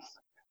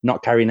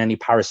not carrying any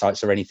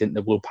parasites or anything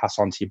that will pass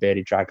on to your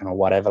bearded dragon or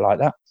whatever like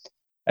that.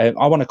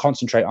 I want to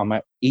concentrate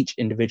on each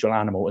individual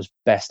animal as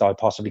best I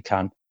possibly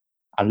can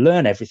and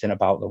learn everything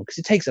about them, because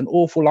it takes an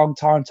awful long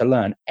time to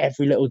learn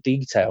every little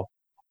detail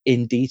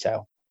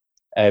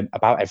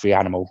about every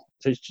animal.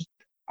 So it's just,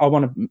 I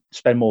want to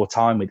spend more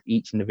time with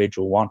each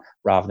individual one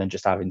rather than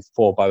just having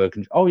four boa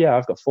constrictors. Oh yeah,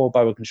 I've got 4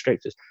 boa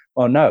constrictors.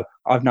 Well, no,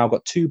 I've now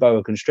got 2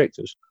 boa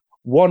constrictors.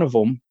 One of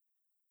them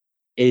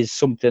is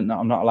something that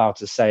I'm not allowed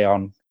to say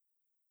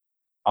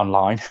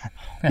online.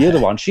 The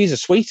other one, she's a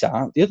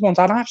sweetheart. The other one's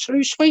an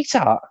absolute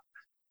sweetheart,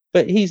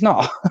 but he's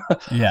not.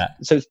 Yeah.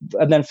 So,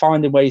 and then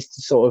finding ways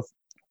to sort of,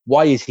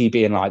 why is he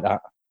being like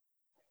that?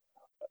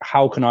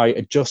 How can I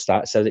adjust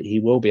that so that he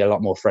will be a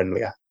lot more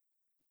friendlier?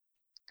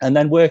 And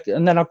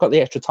then I've got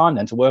the extra time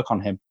then to work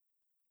on him.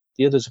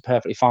 The others are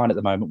perfectly fine at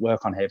the moment.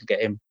 Work on him,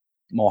 get him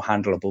more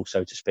handleable,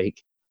 so to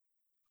speak.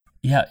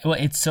 Yeah, well,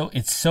 it's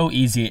so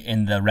easy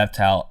in the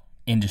reptile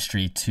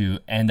industry to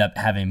end up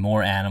having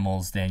more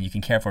animals than you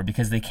can care for,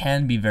 because they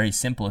can be very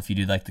simple if you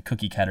do like the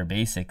cookie cutter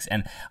basics.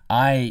 And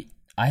I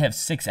have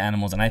 6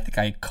 animals, and I think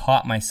I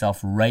caught myself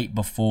right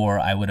before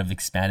I would have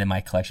expanded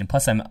my collection.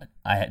 Plus, I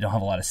don't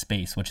have a lot of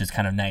space, which is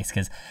kind of nice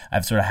because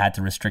I've sort of had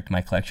to restrict my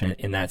collection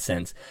in that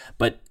sense.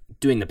 But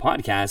doing the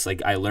podcast,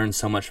 like, I learned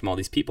so much from all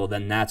these people,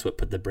 then that's what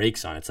put the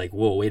brakes on. It's like,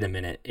 whoa, wait a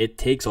minute. It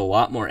takes a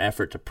lot more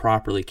effort to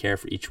properly care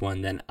for each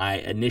one than I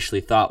initially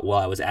thought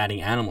while I was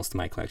adding animals to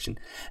my collection.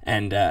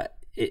 And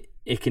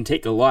it can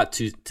take a lot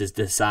to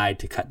decide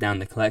to cut down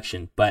the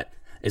collection. But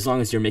as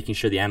long as you're making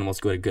sure the animals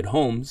go to good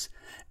homes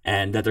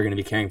and that they're going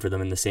to be caring for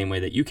them in the same way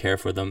that you care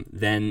for them,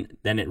 then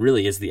it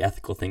really is the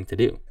ethical thing to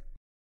do.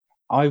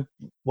 I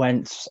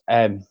went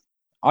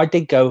I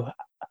did go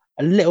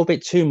a little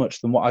bit too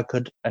much than what I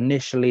could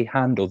initially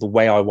handle the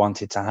way I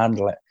wanted to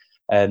handle it.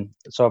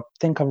 So I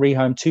think I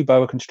rehomed 2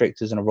 boa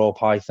constrictors and a royal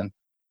python.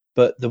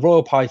 But the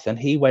royal python,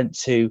 he went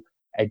to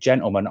a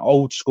gentleman,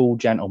 old school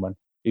gentleman,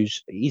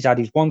 he's had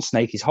his one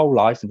snake his whole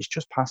life and he's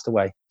just passed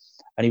away.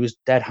 And he was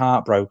dead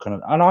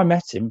heartbroken. And I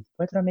met him.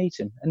 Where did I meet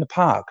him? In the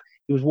park.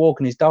 He was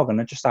walking his dog and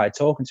I just started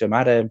talking to him. I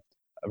had a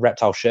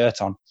reptile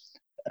shirt on.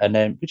 And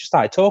then we just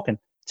started talking.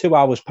 2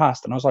 hours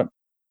passed and I was like,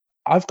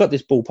 I've got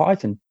this bull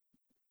python.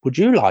 Would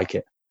you like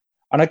it?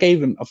 And I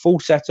gave him a full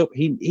setup.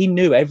 He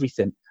knew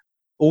everything,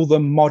 all the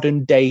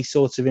modern day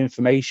sorts of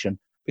information,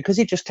 because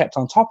he just kept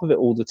on top of it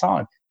all the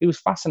time. He was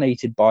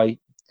fascinated by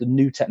the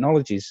new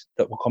technologies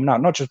that were coming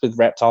out, not just with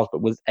reptiles,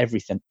 but with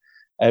everything.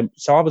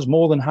 So I was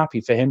more than happy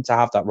for him to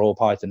have that royal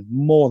python,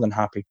 more than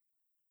happy.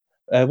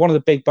 One of the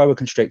big boa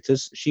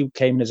constrictors, she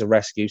came in as a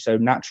rescue, so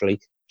naturally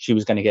she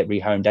was going to get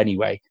rehomed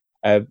anyway.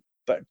 But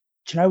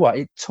do you know what?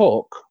 It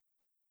took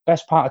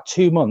best part of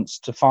 2 months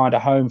to find a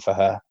home for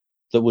her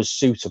that was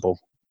suitable.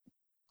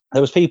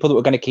 There was people that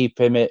were going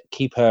to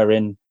keep her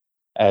in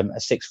a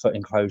 6-foot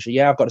enclosure.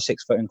 Yeah, I've got a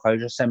 6-foot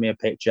enclosure. Send me a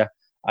picture,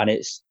 and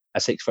it's a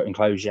 6-foot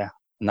enclosure,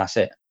 and that's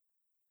it.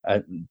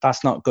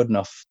 That's not good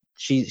enough.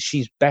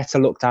 She's better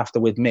looked after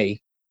with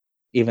me,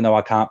 even though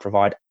I can't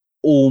provide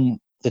all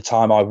the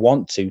time I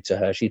want to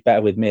her. She's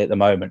better with me at the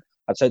moment.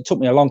 And so it took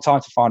me a long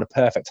time to find a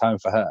perfect home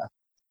for her.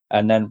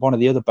 And then one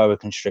of the other boa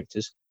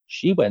constrictors,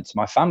 she went to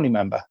my family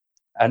member,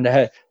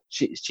 and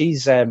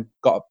she's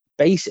got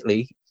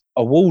basically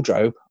a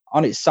wardrobe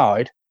on its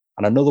side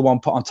and another one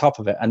put on top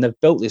of it. And they've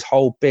built this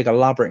whole big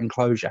elaborate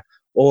enclosure,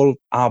 all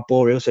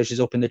arboreal. So she's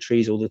up in the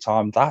trees all the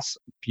time. That's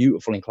a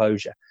beautiful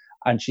enclosure.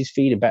 And she's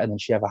feeding better than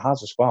she ever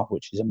has as well,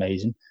 which is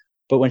amazing.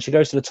 But when she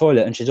goes to the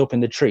toilet and she's up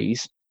in the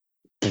trees,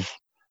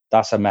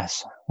 that's a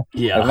mess.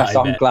 Yeah,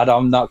 I'm glad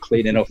I'm not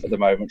cleaning up at the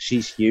moment.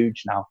 She's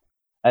huge now.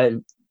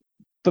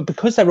 But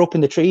because they're up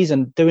in the trees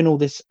and doing all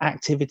this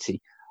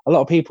activity, a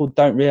lot of people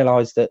don't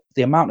realize that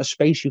the amount of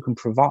space you can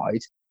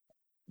provide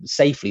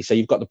safely, so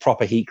you've got the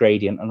proper heat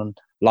gradient and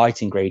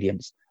lighting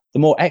gradients, the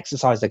more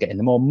exercise they're getting,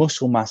 the more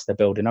muscle mass they're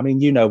building. I mean,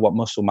 you know what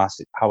muscle mass,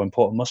 how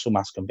important muscle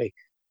mass can be.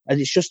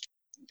 And it's just,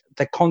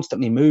 they're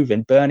constantly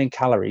moving, burning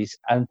calories,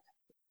 and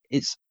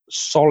it's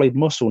solid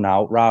muscle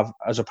now, rather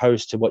as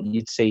opposed to what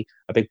you'd see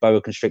a big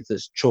boa constrictor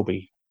that's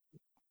chubby.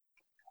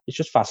 It's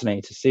just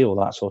fascinating to see all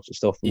that sort of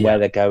stuff and where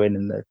they're going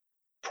and the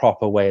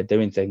proper way of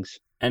doing things.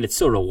 And it's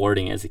so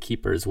rewarding as a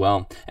keeper as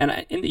well.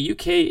 And in the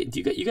UK, do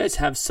you guys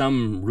have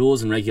some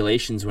rules and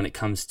regulations when it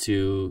comes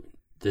to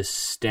the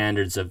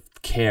standards of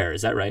care?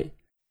 Is that right?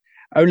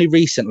 Only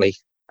recently,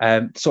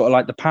 sort of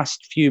like the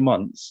past few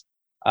months.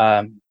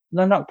 No,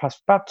 not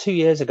past, about 2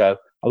 years ago,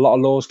 a lot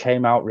of laws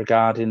came out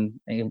regarding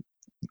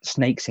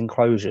snakes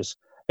enclosures.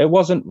 It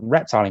wasn't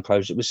reptile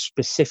enclosures; it was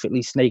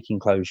specifically snake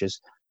enclosures.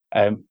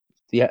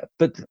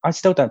 But I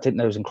still don't think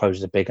those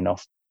enclosures are big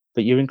enough.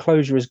 But your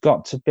enclosure has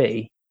got to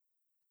be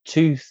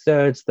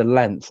 2/3 the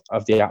length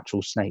of the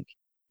actual snake.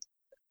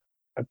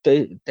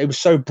 It was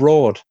so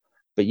broad,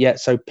 but yet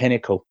so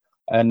pinnacle.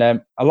 And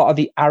a lot of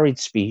the arid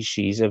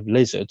species of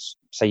lizards,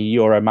 say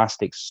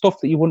Euromastics, stuff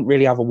that you wouldn't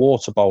really have a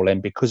water bowl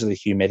in because of the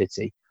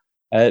humidity.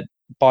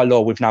 By law,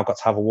 we've now got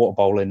to have a water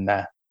bowl in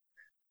there.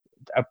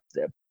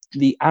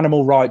 The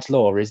animal rights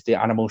law is the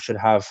animal should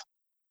have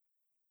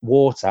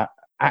water,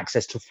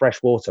 access to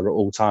fresh water at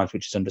all times,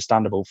 which is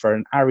understandable. For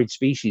an arid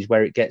species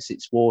where it gets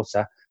its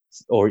water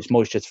or its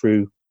moisture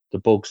through the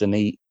bugs and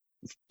the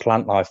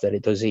plant life that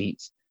it does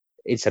eat,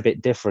 it's a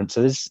bit different.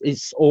 So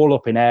it's all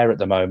up in air at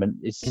the moment.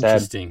 It's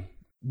interesting.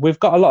 We've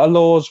got a lot of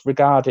laws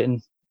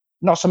regarding,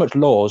 not so much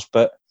laws,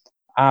 but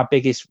our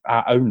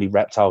only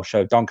reptile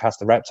show,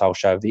 Doncaster Reptile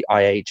Show, the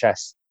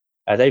IHS,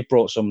 they've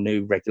brought some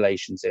new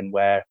regulations in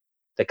where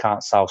they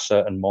can't sell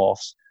certain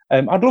morphs.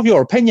 I'd love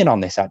your opinion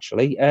on this,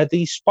 actually.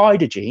 The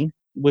spider gene,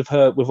 we've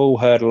all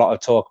heard a lot of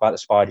talk about the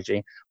spider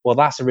gene. Well,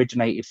 that's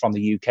originated from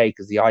the UK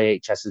because the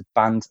IHS has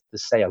banned the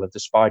sale of the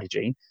spider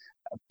gene,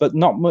 but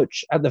not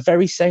much. At the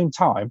very same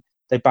time,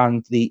 they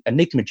banned the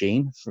enigma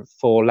gene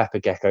for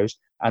leopard geckos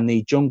and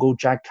the jungle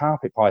jag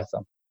carpet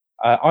python.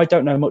 I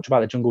don't know much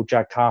about the jungle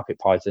jag carpet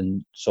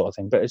python sort of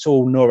thing, but it's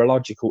all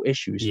neurological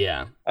issues.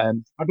 Yeah.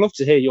 I'd love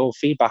to hear your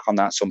feedback on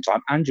that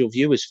sometime and your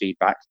viewers'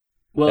 feedback.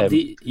 Well, for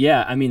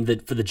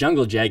the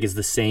jungle jag is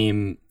the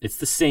same. It's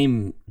the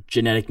same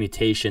genetic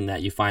mutation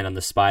that you find on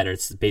the spider.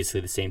 It's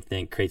basically the same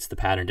thing, creates the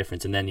pattern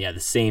difference, and then the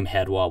same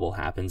head wobble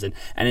happens. And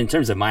in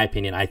terms of my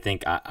opinion, I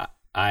think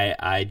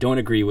I don't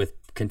agree with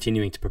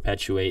continuing to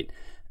perpetuate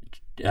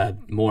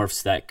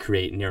morphs that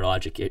create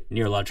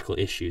neurological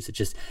issues.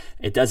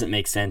 It doesn't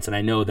make sense. And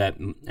I know that,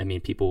 I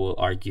mean, people will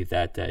argue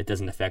that it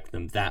doesn't affect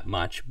them that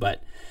much,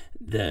 but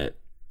you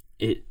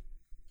wouldn't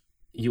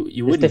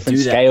do that. There's different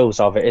scales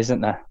of it,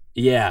 isn't there?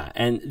 Yeah,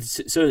 and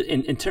so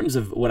in terms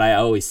of what I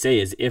always say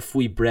is, if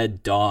we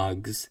bred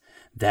dogs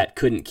that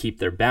couldn't keep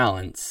their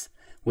balance,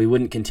 we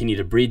wouldn't continue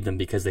to breed them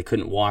because they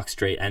couldn't walk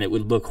straight, and it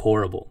would look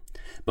horrible.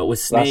 But with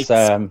snakes,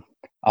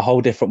 a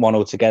whole different one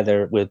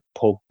altogether with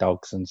pug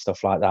dogs and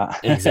stuff like that.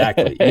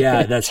 Exactly.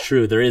 Yeah, that's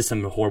true. There is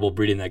some horrible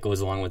breeding that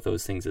goes along with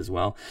those things as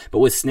well. But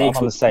with snakes,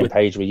 I'm on the same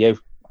page with you.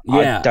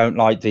 I yeah, don't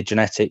like the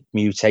genetic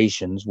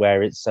mutations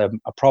where it's a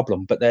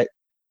problem, but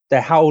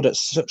they're held at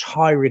such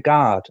high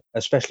regard,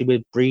 especially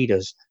with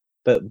breeders.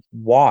 But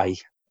why?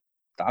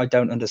 I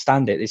don't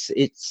understand it.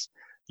 It's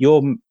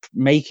you're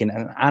making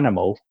an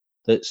animal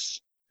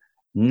that's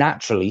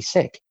naturally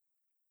sick.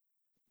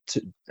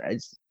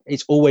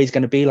 It's always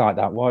going to be like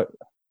that. Why?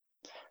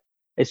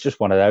 It's just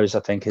one of those,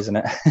 I think, isn't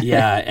it?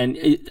 yeah, and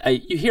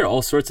you hear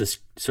all sorts of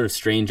sort of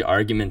strange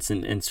arguments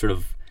and sort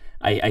of.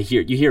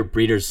 You hear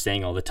breeders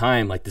saying all the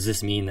time, like, does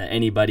this mean that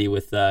anybody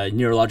with a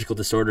neurological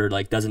disorder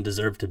like doesn't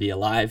deserve to be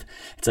alive?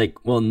 It's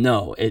like, well,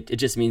 no. It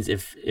just means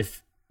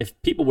if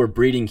people were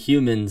breeding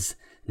humans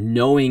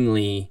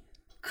knowingly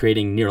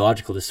creating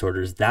neurological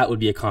disorders, that would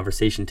be a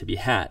conversation to be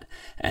had.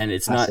 And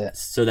it's not,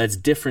 so that's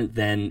different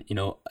than,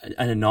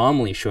 an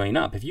anomaly showing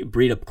up. If you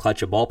breed a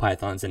clutch of ball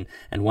pythons and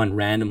one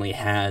randomly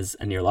has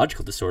a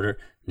neurological disorder,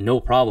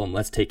 no problem,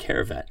 let's take care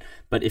of that.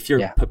 But if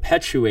you're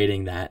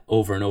perpetuating that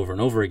over and over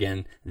and over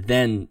again,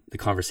 then the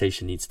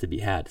conversation needs to be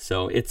had.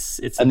 So it's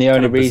and the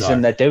only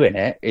reason they're doing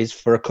it is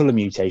for a color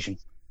mutation.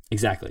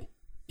 Exactly.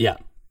 Yeah.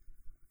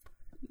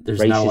 There's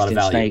Racist not a lot of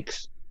value.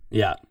 Snakes.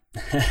 Yeah.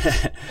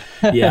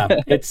 Yeah,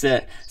 it's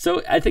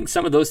so I think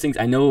some of those things,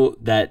 I know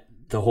that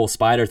the whole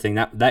spider thing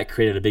that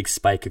created a big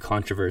spike of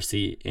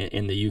controversy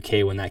in the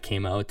UK when that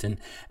came out, and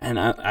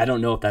I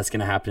don't know if that's going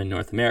to happen in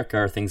North America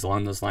or things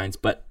along those lines,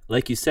 but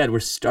like you said, we're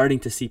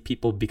starting to see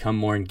people become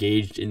more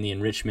engaged in the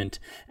enrichment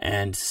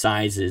and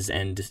sizes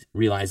and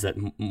realize that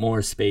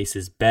more space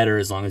is better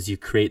as long as you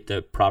create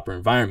the proper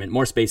environment.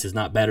 More space is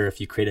not better if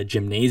you create a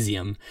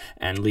gymnasium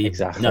and leave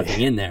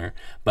nothing in there,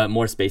 but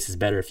more space is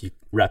better if you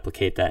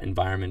replicate that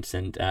environment,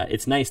 and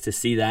it's nice to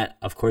see that.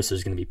 Of course,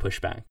 there's going to be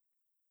pushback.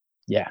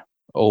 Yeah.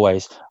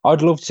 Always.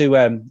 I'd love to.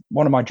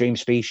 One of my dream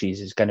species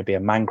is going to be a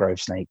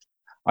mangrove snake.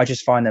 I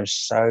just find them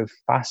so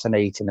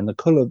fascinating, and the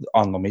colour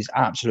on them is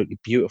absolutely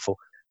beautiful.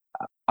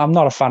 I'm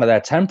not a fan of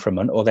their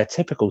temperament or their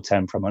typical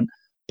temperament,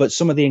 but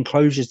some of the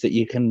enclosures that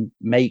you can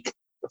make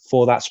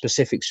for that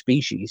specific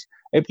species,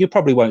 you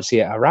probably won't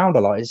see it around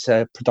a lot. It's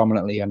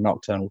predominantly a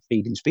nocturnal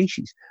feeding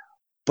species,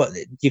 but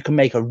you can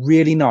make a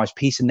really nice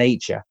piece of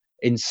nature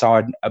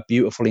inside a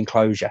beautiful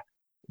enclosure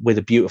with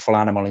a beautiful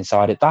animal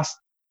inside it. That's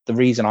the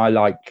reason I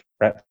like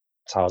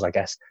reptiles, I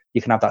guess.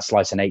 You can have that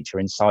slice of nature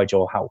inside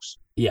your house.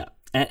 Yeah,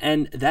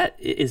 and that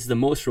is the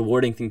most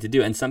rewarding thing to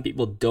do. And some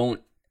people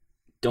don't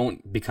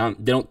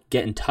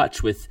get in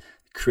touch with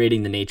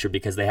creating the nature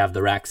because they have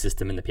the rack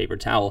system and the paper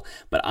towel.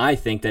 But I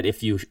think that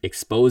if you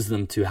expose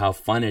them to how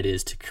fun it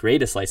is to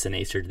create a slice of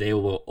nature, they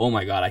will, oh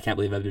my God, I can't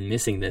believe I've been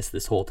missing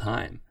this whole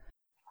time.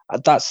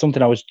 That's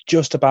something I was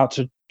just about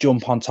to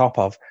jump on top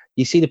of.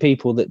 You see the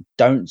people that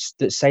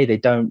say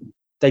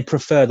they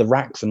prefer the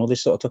racks and all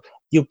this sort of stuff.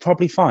 You'll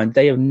probably find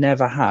they have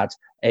never had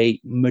a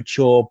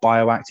mature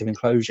bioactive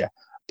enclosure.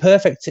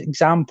 Perfect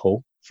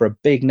example for a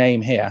big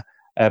name here,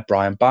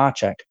 Brian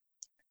Barczyk.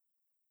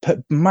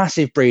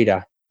 Massive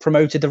breeder,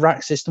 promoted the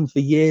rack system for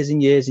years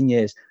and years and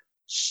years.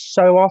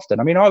 So often,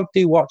 I mean, I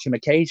do watch him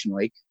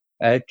occasionally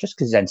just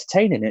because it's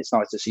entertaining. It's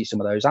nice to see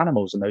some of those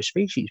animals and those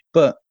species.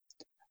 But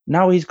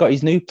now he's got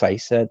his new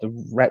place, the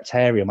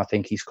Reptarium, I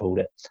think he's called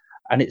it.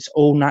 And it's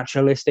all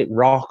naturalistic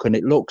rock, and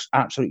it looks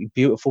absolutely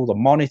beautiful. The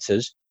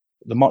monitors,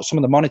 some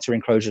of the monitor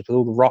enclosures with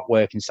all the rock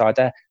work inside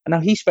there. And now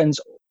he spends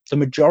the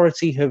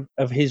majority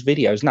of his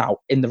videos now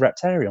in the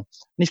Reptarium. And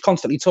he's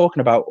constantly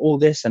talking about all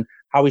this and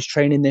how he's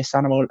training this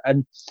animal.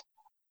 And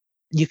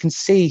you can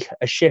see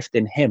a shift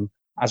in him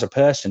as a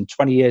person,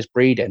 20 years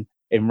breeding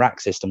in rack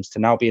systems to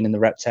now being in the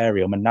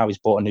Reptarium. And now he's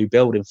bought a new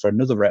building for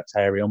another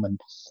Reptarium. And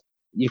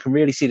you can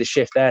really see the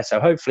shift there. So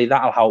hopefully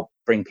that'll help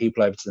bring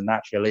people over to the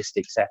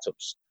naturalistic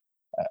setups.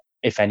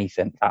 If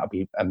anything, that would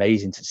be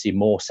amazing to see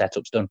more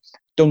setups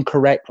done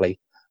correctly.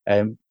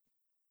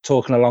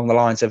 Talking along the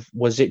lines of,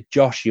 was it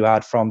Josh you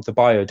had from the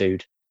Bio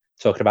Dude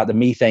talking about the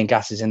methane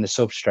gases in the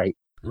substrate?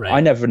 Right.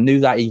 I never knew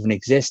that even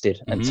existed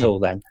until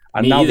then.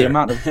 And now the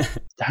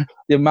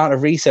amount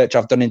of research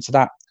I've done into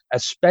that,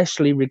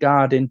 especially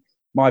regarding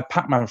my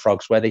Pac-Man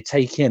frogs, where they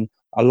take in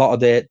a lot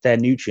of their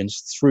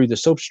nutrients through the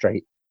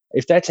substrate.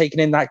 If they're taking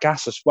in that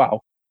gas as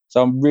well,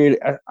 so I'm really,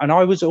 and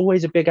I was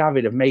always a big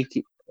avid of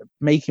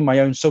making my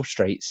own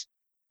substrates.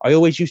 I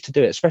always used to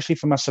do it, especially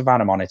for my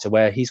Savannah monitor,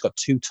 where he's got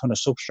 2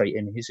 tons of substrate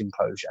in his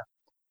enclosure.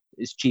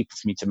 It's cheaper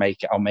for me to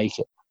make it. I'll make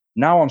it.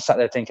 Now I'm sat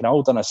there thinking,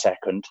 hold on a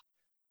second.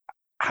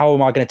 How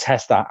am I going to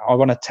test that? I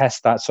want to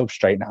test that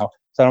substrate now.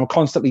 So I'm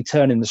constantly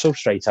turning the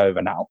substrate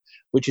over now,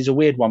 which is a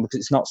weird one because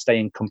it's not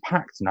staying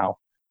compact now.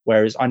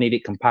 Whereas I need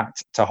it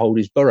compact to hold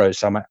his burrows.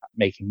 So I'm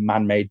making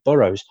man-made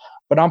burrows.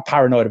 But I'm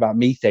paranoid about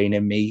methane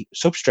in me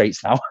substrates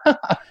now.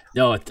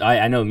 No,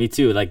 I know, me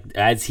too. Like,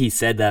 as he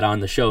said that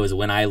on the show is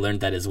when I learned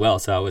that as well.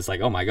 So I was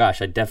like, oh my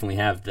gosh, I definitely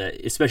have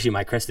especially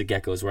my crested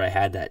geckos where I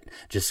had that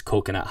just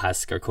coconut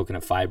husk or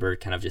coconut fiber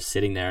kind of just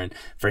sitting there. And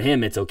for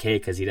him, it's okay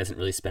because he doesn't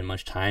really spend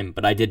much time.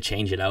 But I did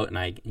change it out and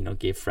I,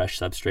 gave fresh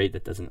substrate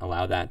that doesn't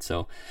allow that.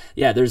 So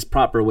yeah, there's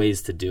proper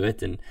ways to do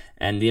it.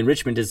 And the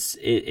enrichment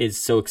is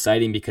so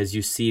exciting because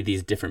you see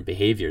these different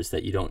behaviors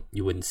that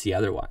you wouldn't see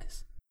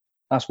otherwise.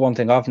 That's one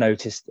thing I've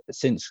noticed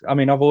since,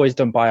 I've always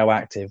done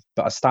bioactive,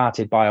 but I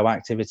started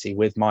bioactivity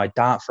with my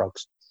dart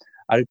frogs.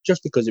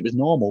 Just because it was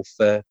normal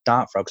for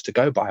dart frogs to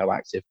go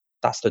bioactive.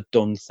 That's the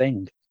done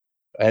thing.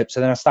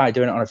 So then I started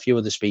doing it on a few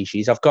other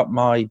species. I've got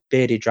my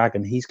bearded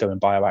dragon. He's going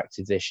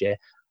bioactive this year.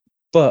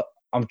 But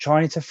I'm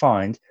trying to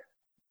find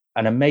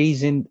an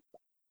amazing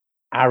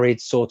arid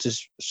sort of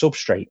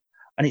substrate.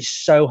 And it's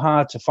so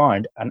hard to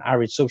find an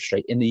arid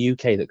substrate in the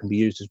UK that can be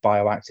used as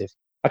bioactive.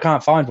 I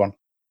can't find one.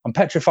 I'm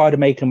petrified of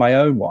making my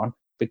own one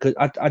because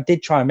I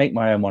did try and make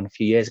my own one a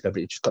few years ago,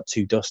 but it just got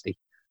too dusty.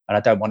 And I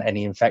don't want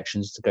any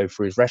infections to go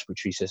through his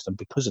respiratory system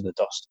because of the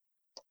dust.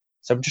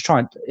 So I'm just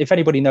trying, if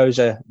anybody knows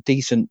a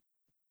decent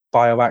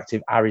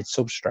bioactive arid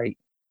substrate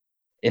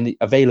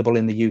available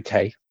in the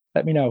UK,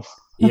 let me know.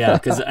 Yeah,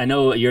 because I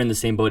know you're in the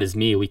same boat as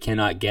me. We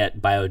cannot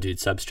get BioDude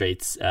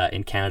substrates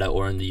in Canada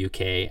or in the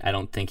UK. I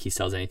don't think he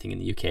sells anything in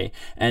the UK.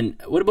 And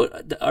what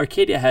about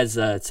Arcadia has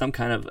some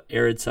kind of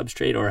arid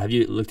substrate, or have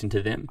you looked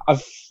into them?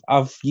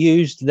 I've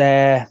used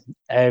their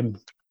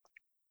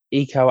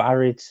Eco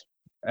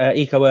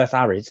Earth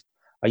Arid.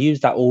 I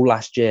used that all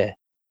last year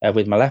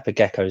with my leopard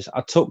geckos.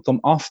 I took them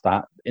off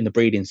that in the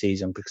breeding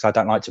season because I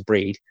don't like to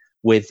breed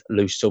with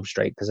loose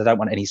substrate because I don't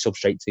want any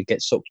substrate to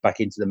get sucked back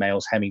into the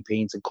male's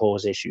hemipenes and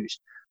cause issues.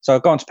 So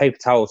I've gone to paper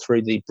towel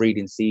through the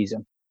breeding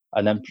season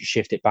and then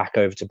shift it back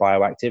over to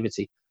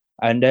bioactivity.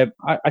 And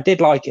I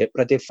did like it,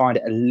 but I did find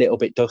it a little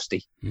bit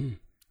dusty.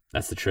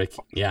 That's the trick.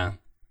 Yeah.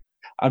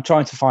 I'm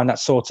trying to find that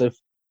sort of,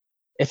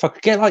 if I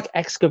could get like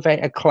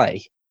excavated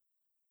clay,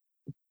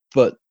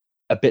 but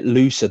a bit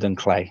looser than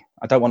clay.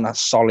 I don't want that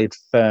solid,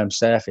 firm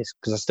surface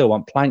because I still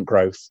want plant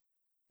growth,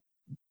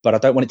 but I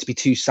don't want it to be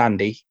too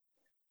sandy.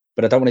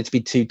 But I don't want it to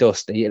be too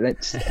dusty.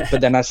 But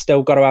then I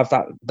still got to have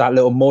that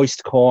little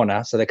moist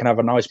corner so they can have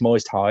a nice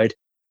moist hide.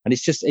 And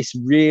it's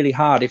really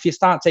hard. If you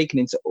start taking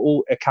into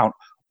account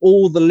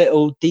all the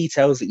little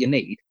details that you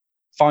need,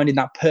 finding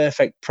that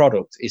perfect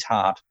product is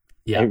hard.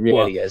 Yeah, it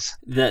really is.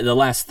 The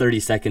last 30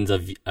 seconds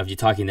of you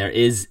talking there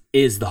is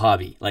the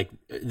hobby. Like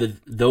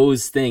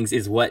those things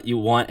is what you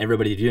want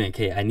everybody to do.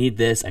 Okay, I need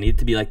this. I need it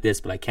to be like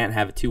this, but I can't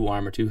have it too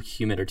warm or too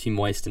humid or too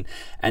moist.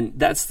 And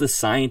that's the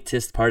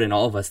scientist part in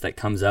all of us that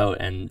comes out.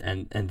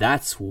 And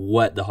that's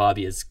what the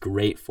hobby is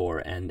great for.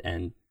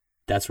 And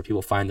that's where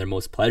people find their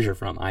most pleasure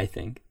from, I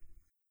think.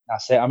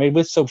 That's it.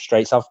 With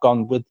substrates, I've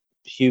gone with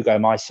Hugo,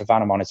 my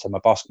Savannah monitor, my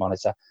Bosque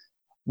monitor.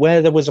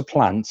 Where there was a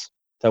plant,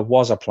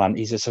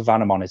 he's a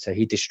Savannah monitor.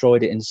 He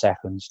destroyed it in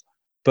seconds.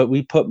 But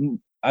we put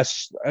a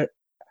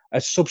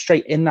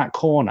substrate in that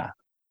corner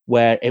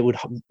where it would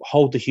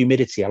hold the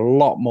humidity a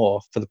lot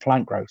more for the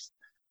plant growth.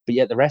 But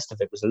yet the rest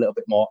of it was a little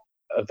bit more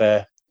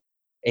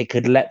it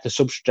could let the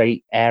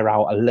substrate air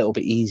out a little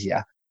bit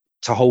easier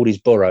to hold his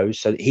burrows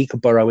so that he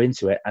could burrow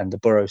into it and the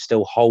burrow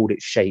still hold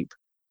its shape.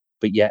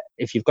 But yet,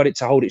 if you've got it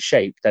to hold its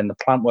shape, then the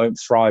plant won't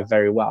thrive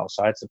very well.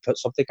 So I had to put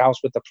something else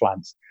with the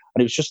plants.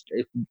 And it was just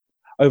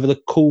over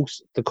the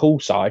cool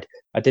side,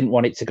 I didn't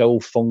want it to go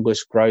all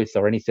fungus growth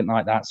or anything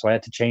like that. So I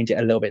had to change it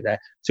a little bit there.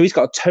 So he's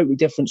got a totally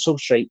different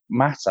substrate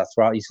matter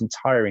throughout his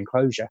entire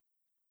enclosure.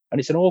 And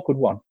it's an awkward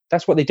one.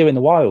 That's what they do in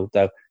the wild,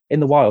 though. In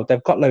the wild,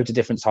 they've got loads of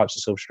different types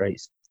of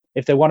substrates.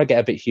 If they want to get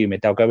a bit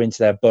humid, they'll go into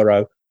their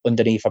burrow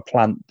underneath a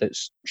plant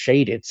that's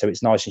shaded, so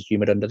it's nice and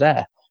humid under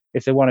there.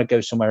 If they want to go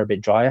somewhere a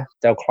bit drier,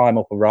 they'll climb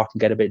up a rock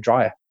and get a bit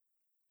drier.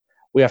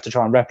 We have to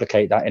try and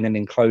replicate that in an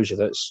enclosure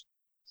that's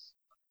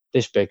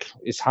this big.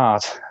 It's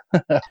hard.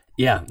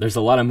 Yeah, there's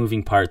a lot of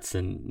moving parts,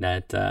 and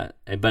that,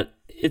 but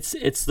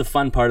it's the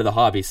fun part of the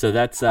hobby. So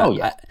that's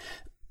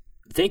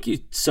thank you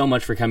so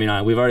much for coming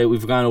on.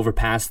 We've gone over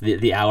past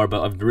the hour,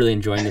 but I'm really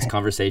enjoying this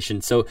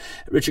conversation. So,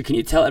 Richard, can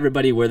you tell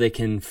everybody where they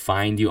can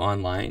find you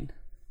online?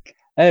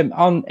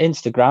 On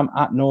Instagram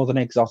at Northern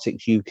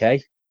Exotics UK.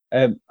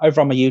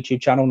 Over on my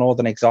YouTube channel,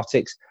 Northern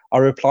Exotics, I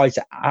reply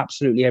to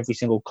absolutely every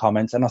single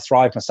comment, and I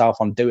thrive myself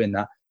on doing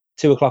that.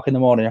 2:00 in the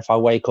morning, if I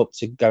wake up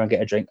to go and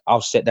get a drink,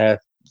 I'll sit there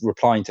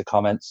replying to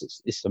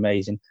comments. It's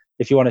amazing.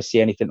 If you want to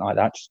see anything like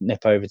that, just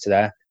nip over to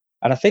there.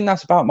 And I think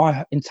that's about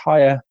my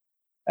entire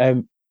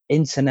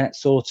internet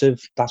sort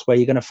of, that's where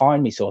you're going to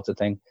find me sort of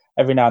thing.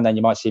 Every now and then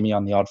you might see me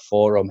on the odd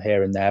forum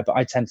here and there, but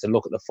I tend to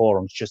look at the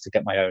forums just to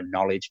get my own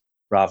knowledge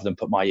rather than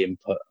put my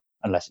input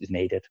unless it's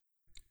needed.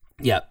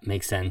 Yeah,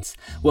 makes sense.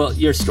 Well,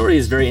 your story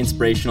is very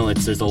inspirational.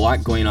 There's a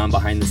lot going on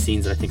behind the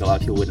scenes that I think a lot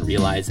of people wouldn't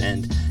realize,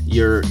 and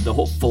the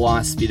whole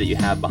philosophy that you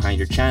have behind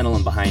your channel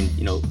and behind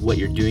what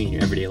you're doing in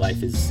your everyday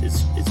life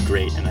is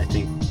great. And I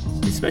think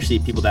it's especially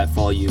people that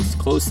follow you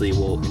closely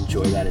will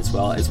enjoy that as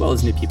well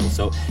as new people.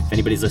 So if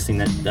anybody's listening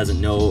that doesn't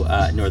know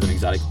Northern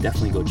Exotic,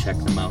 definitely go check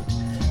them out.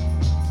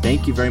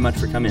 Thank you very much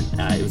for coming.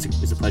 It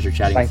was a pleasure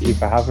chatting with you. Thank you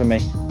for having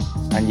me.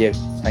 And you.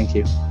 Thank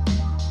you.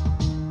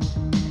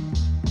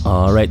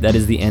 All right, that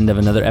is the end of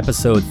another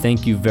episode.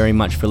 Thank you very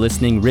much for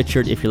listening.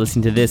 Richard, if you're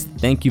listening to this,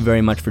 thank you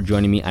very much for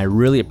joining me. I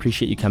really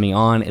appreciate you coming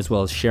on, as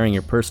well as sharing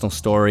your personal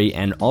story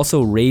and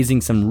also raising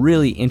some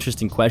really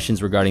interesting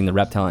questions regarding the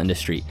reptile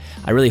industry.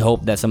 I really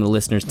hope that some of the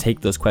listeners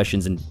take those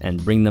questions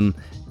and bring them,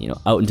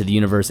 out into the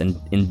universe and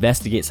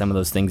investigate some of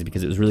those things,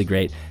 because it was really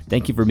great.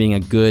 Thank you for being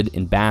a good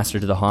ambassador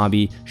to the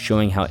hobby,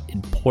 showing how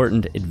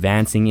important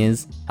advancing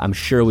is. I'm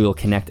sure we will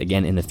connect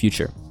again in the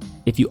future.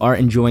 If you are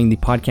enjoying the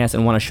podcast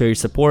and want to show your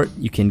support,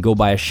 you can go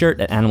buy a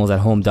shirt at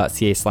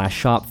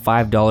animalsathome.ca/shop.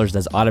 $5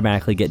 does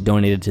automatically get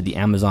donated to the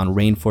Amazon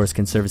Rainforest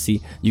Conservancy.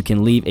 You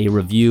can leave a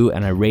review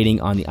and a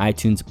rating on the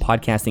iTunes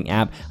podcasting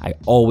app. I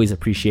always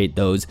appreciate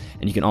those.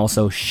 And you can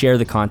also share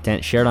the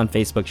content, share it on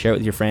Facebook, share it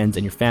with your friends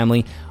and your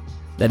family.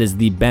 That is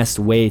the best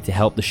way to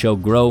help the show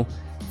grow.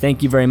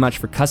 Thank you very much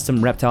for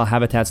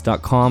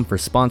CustomReptileHabitats.com for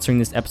sponsoring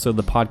this episode of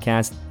the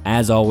podcast.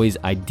 As always,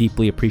 I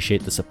deeply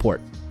appreciate the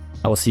support.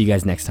 I will see you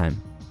guys next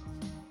time.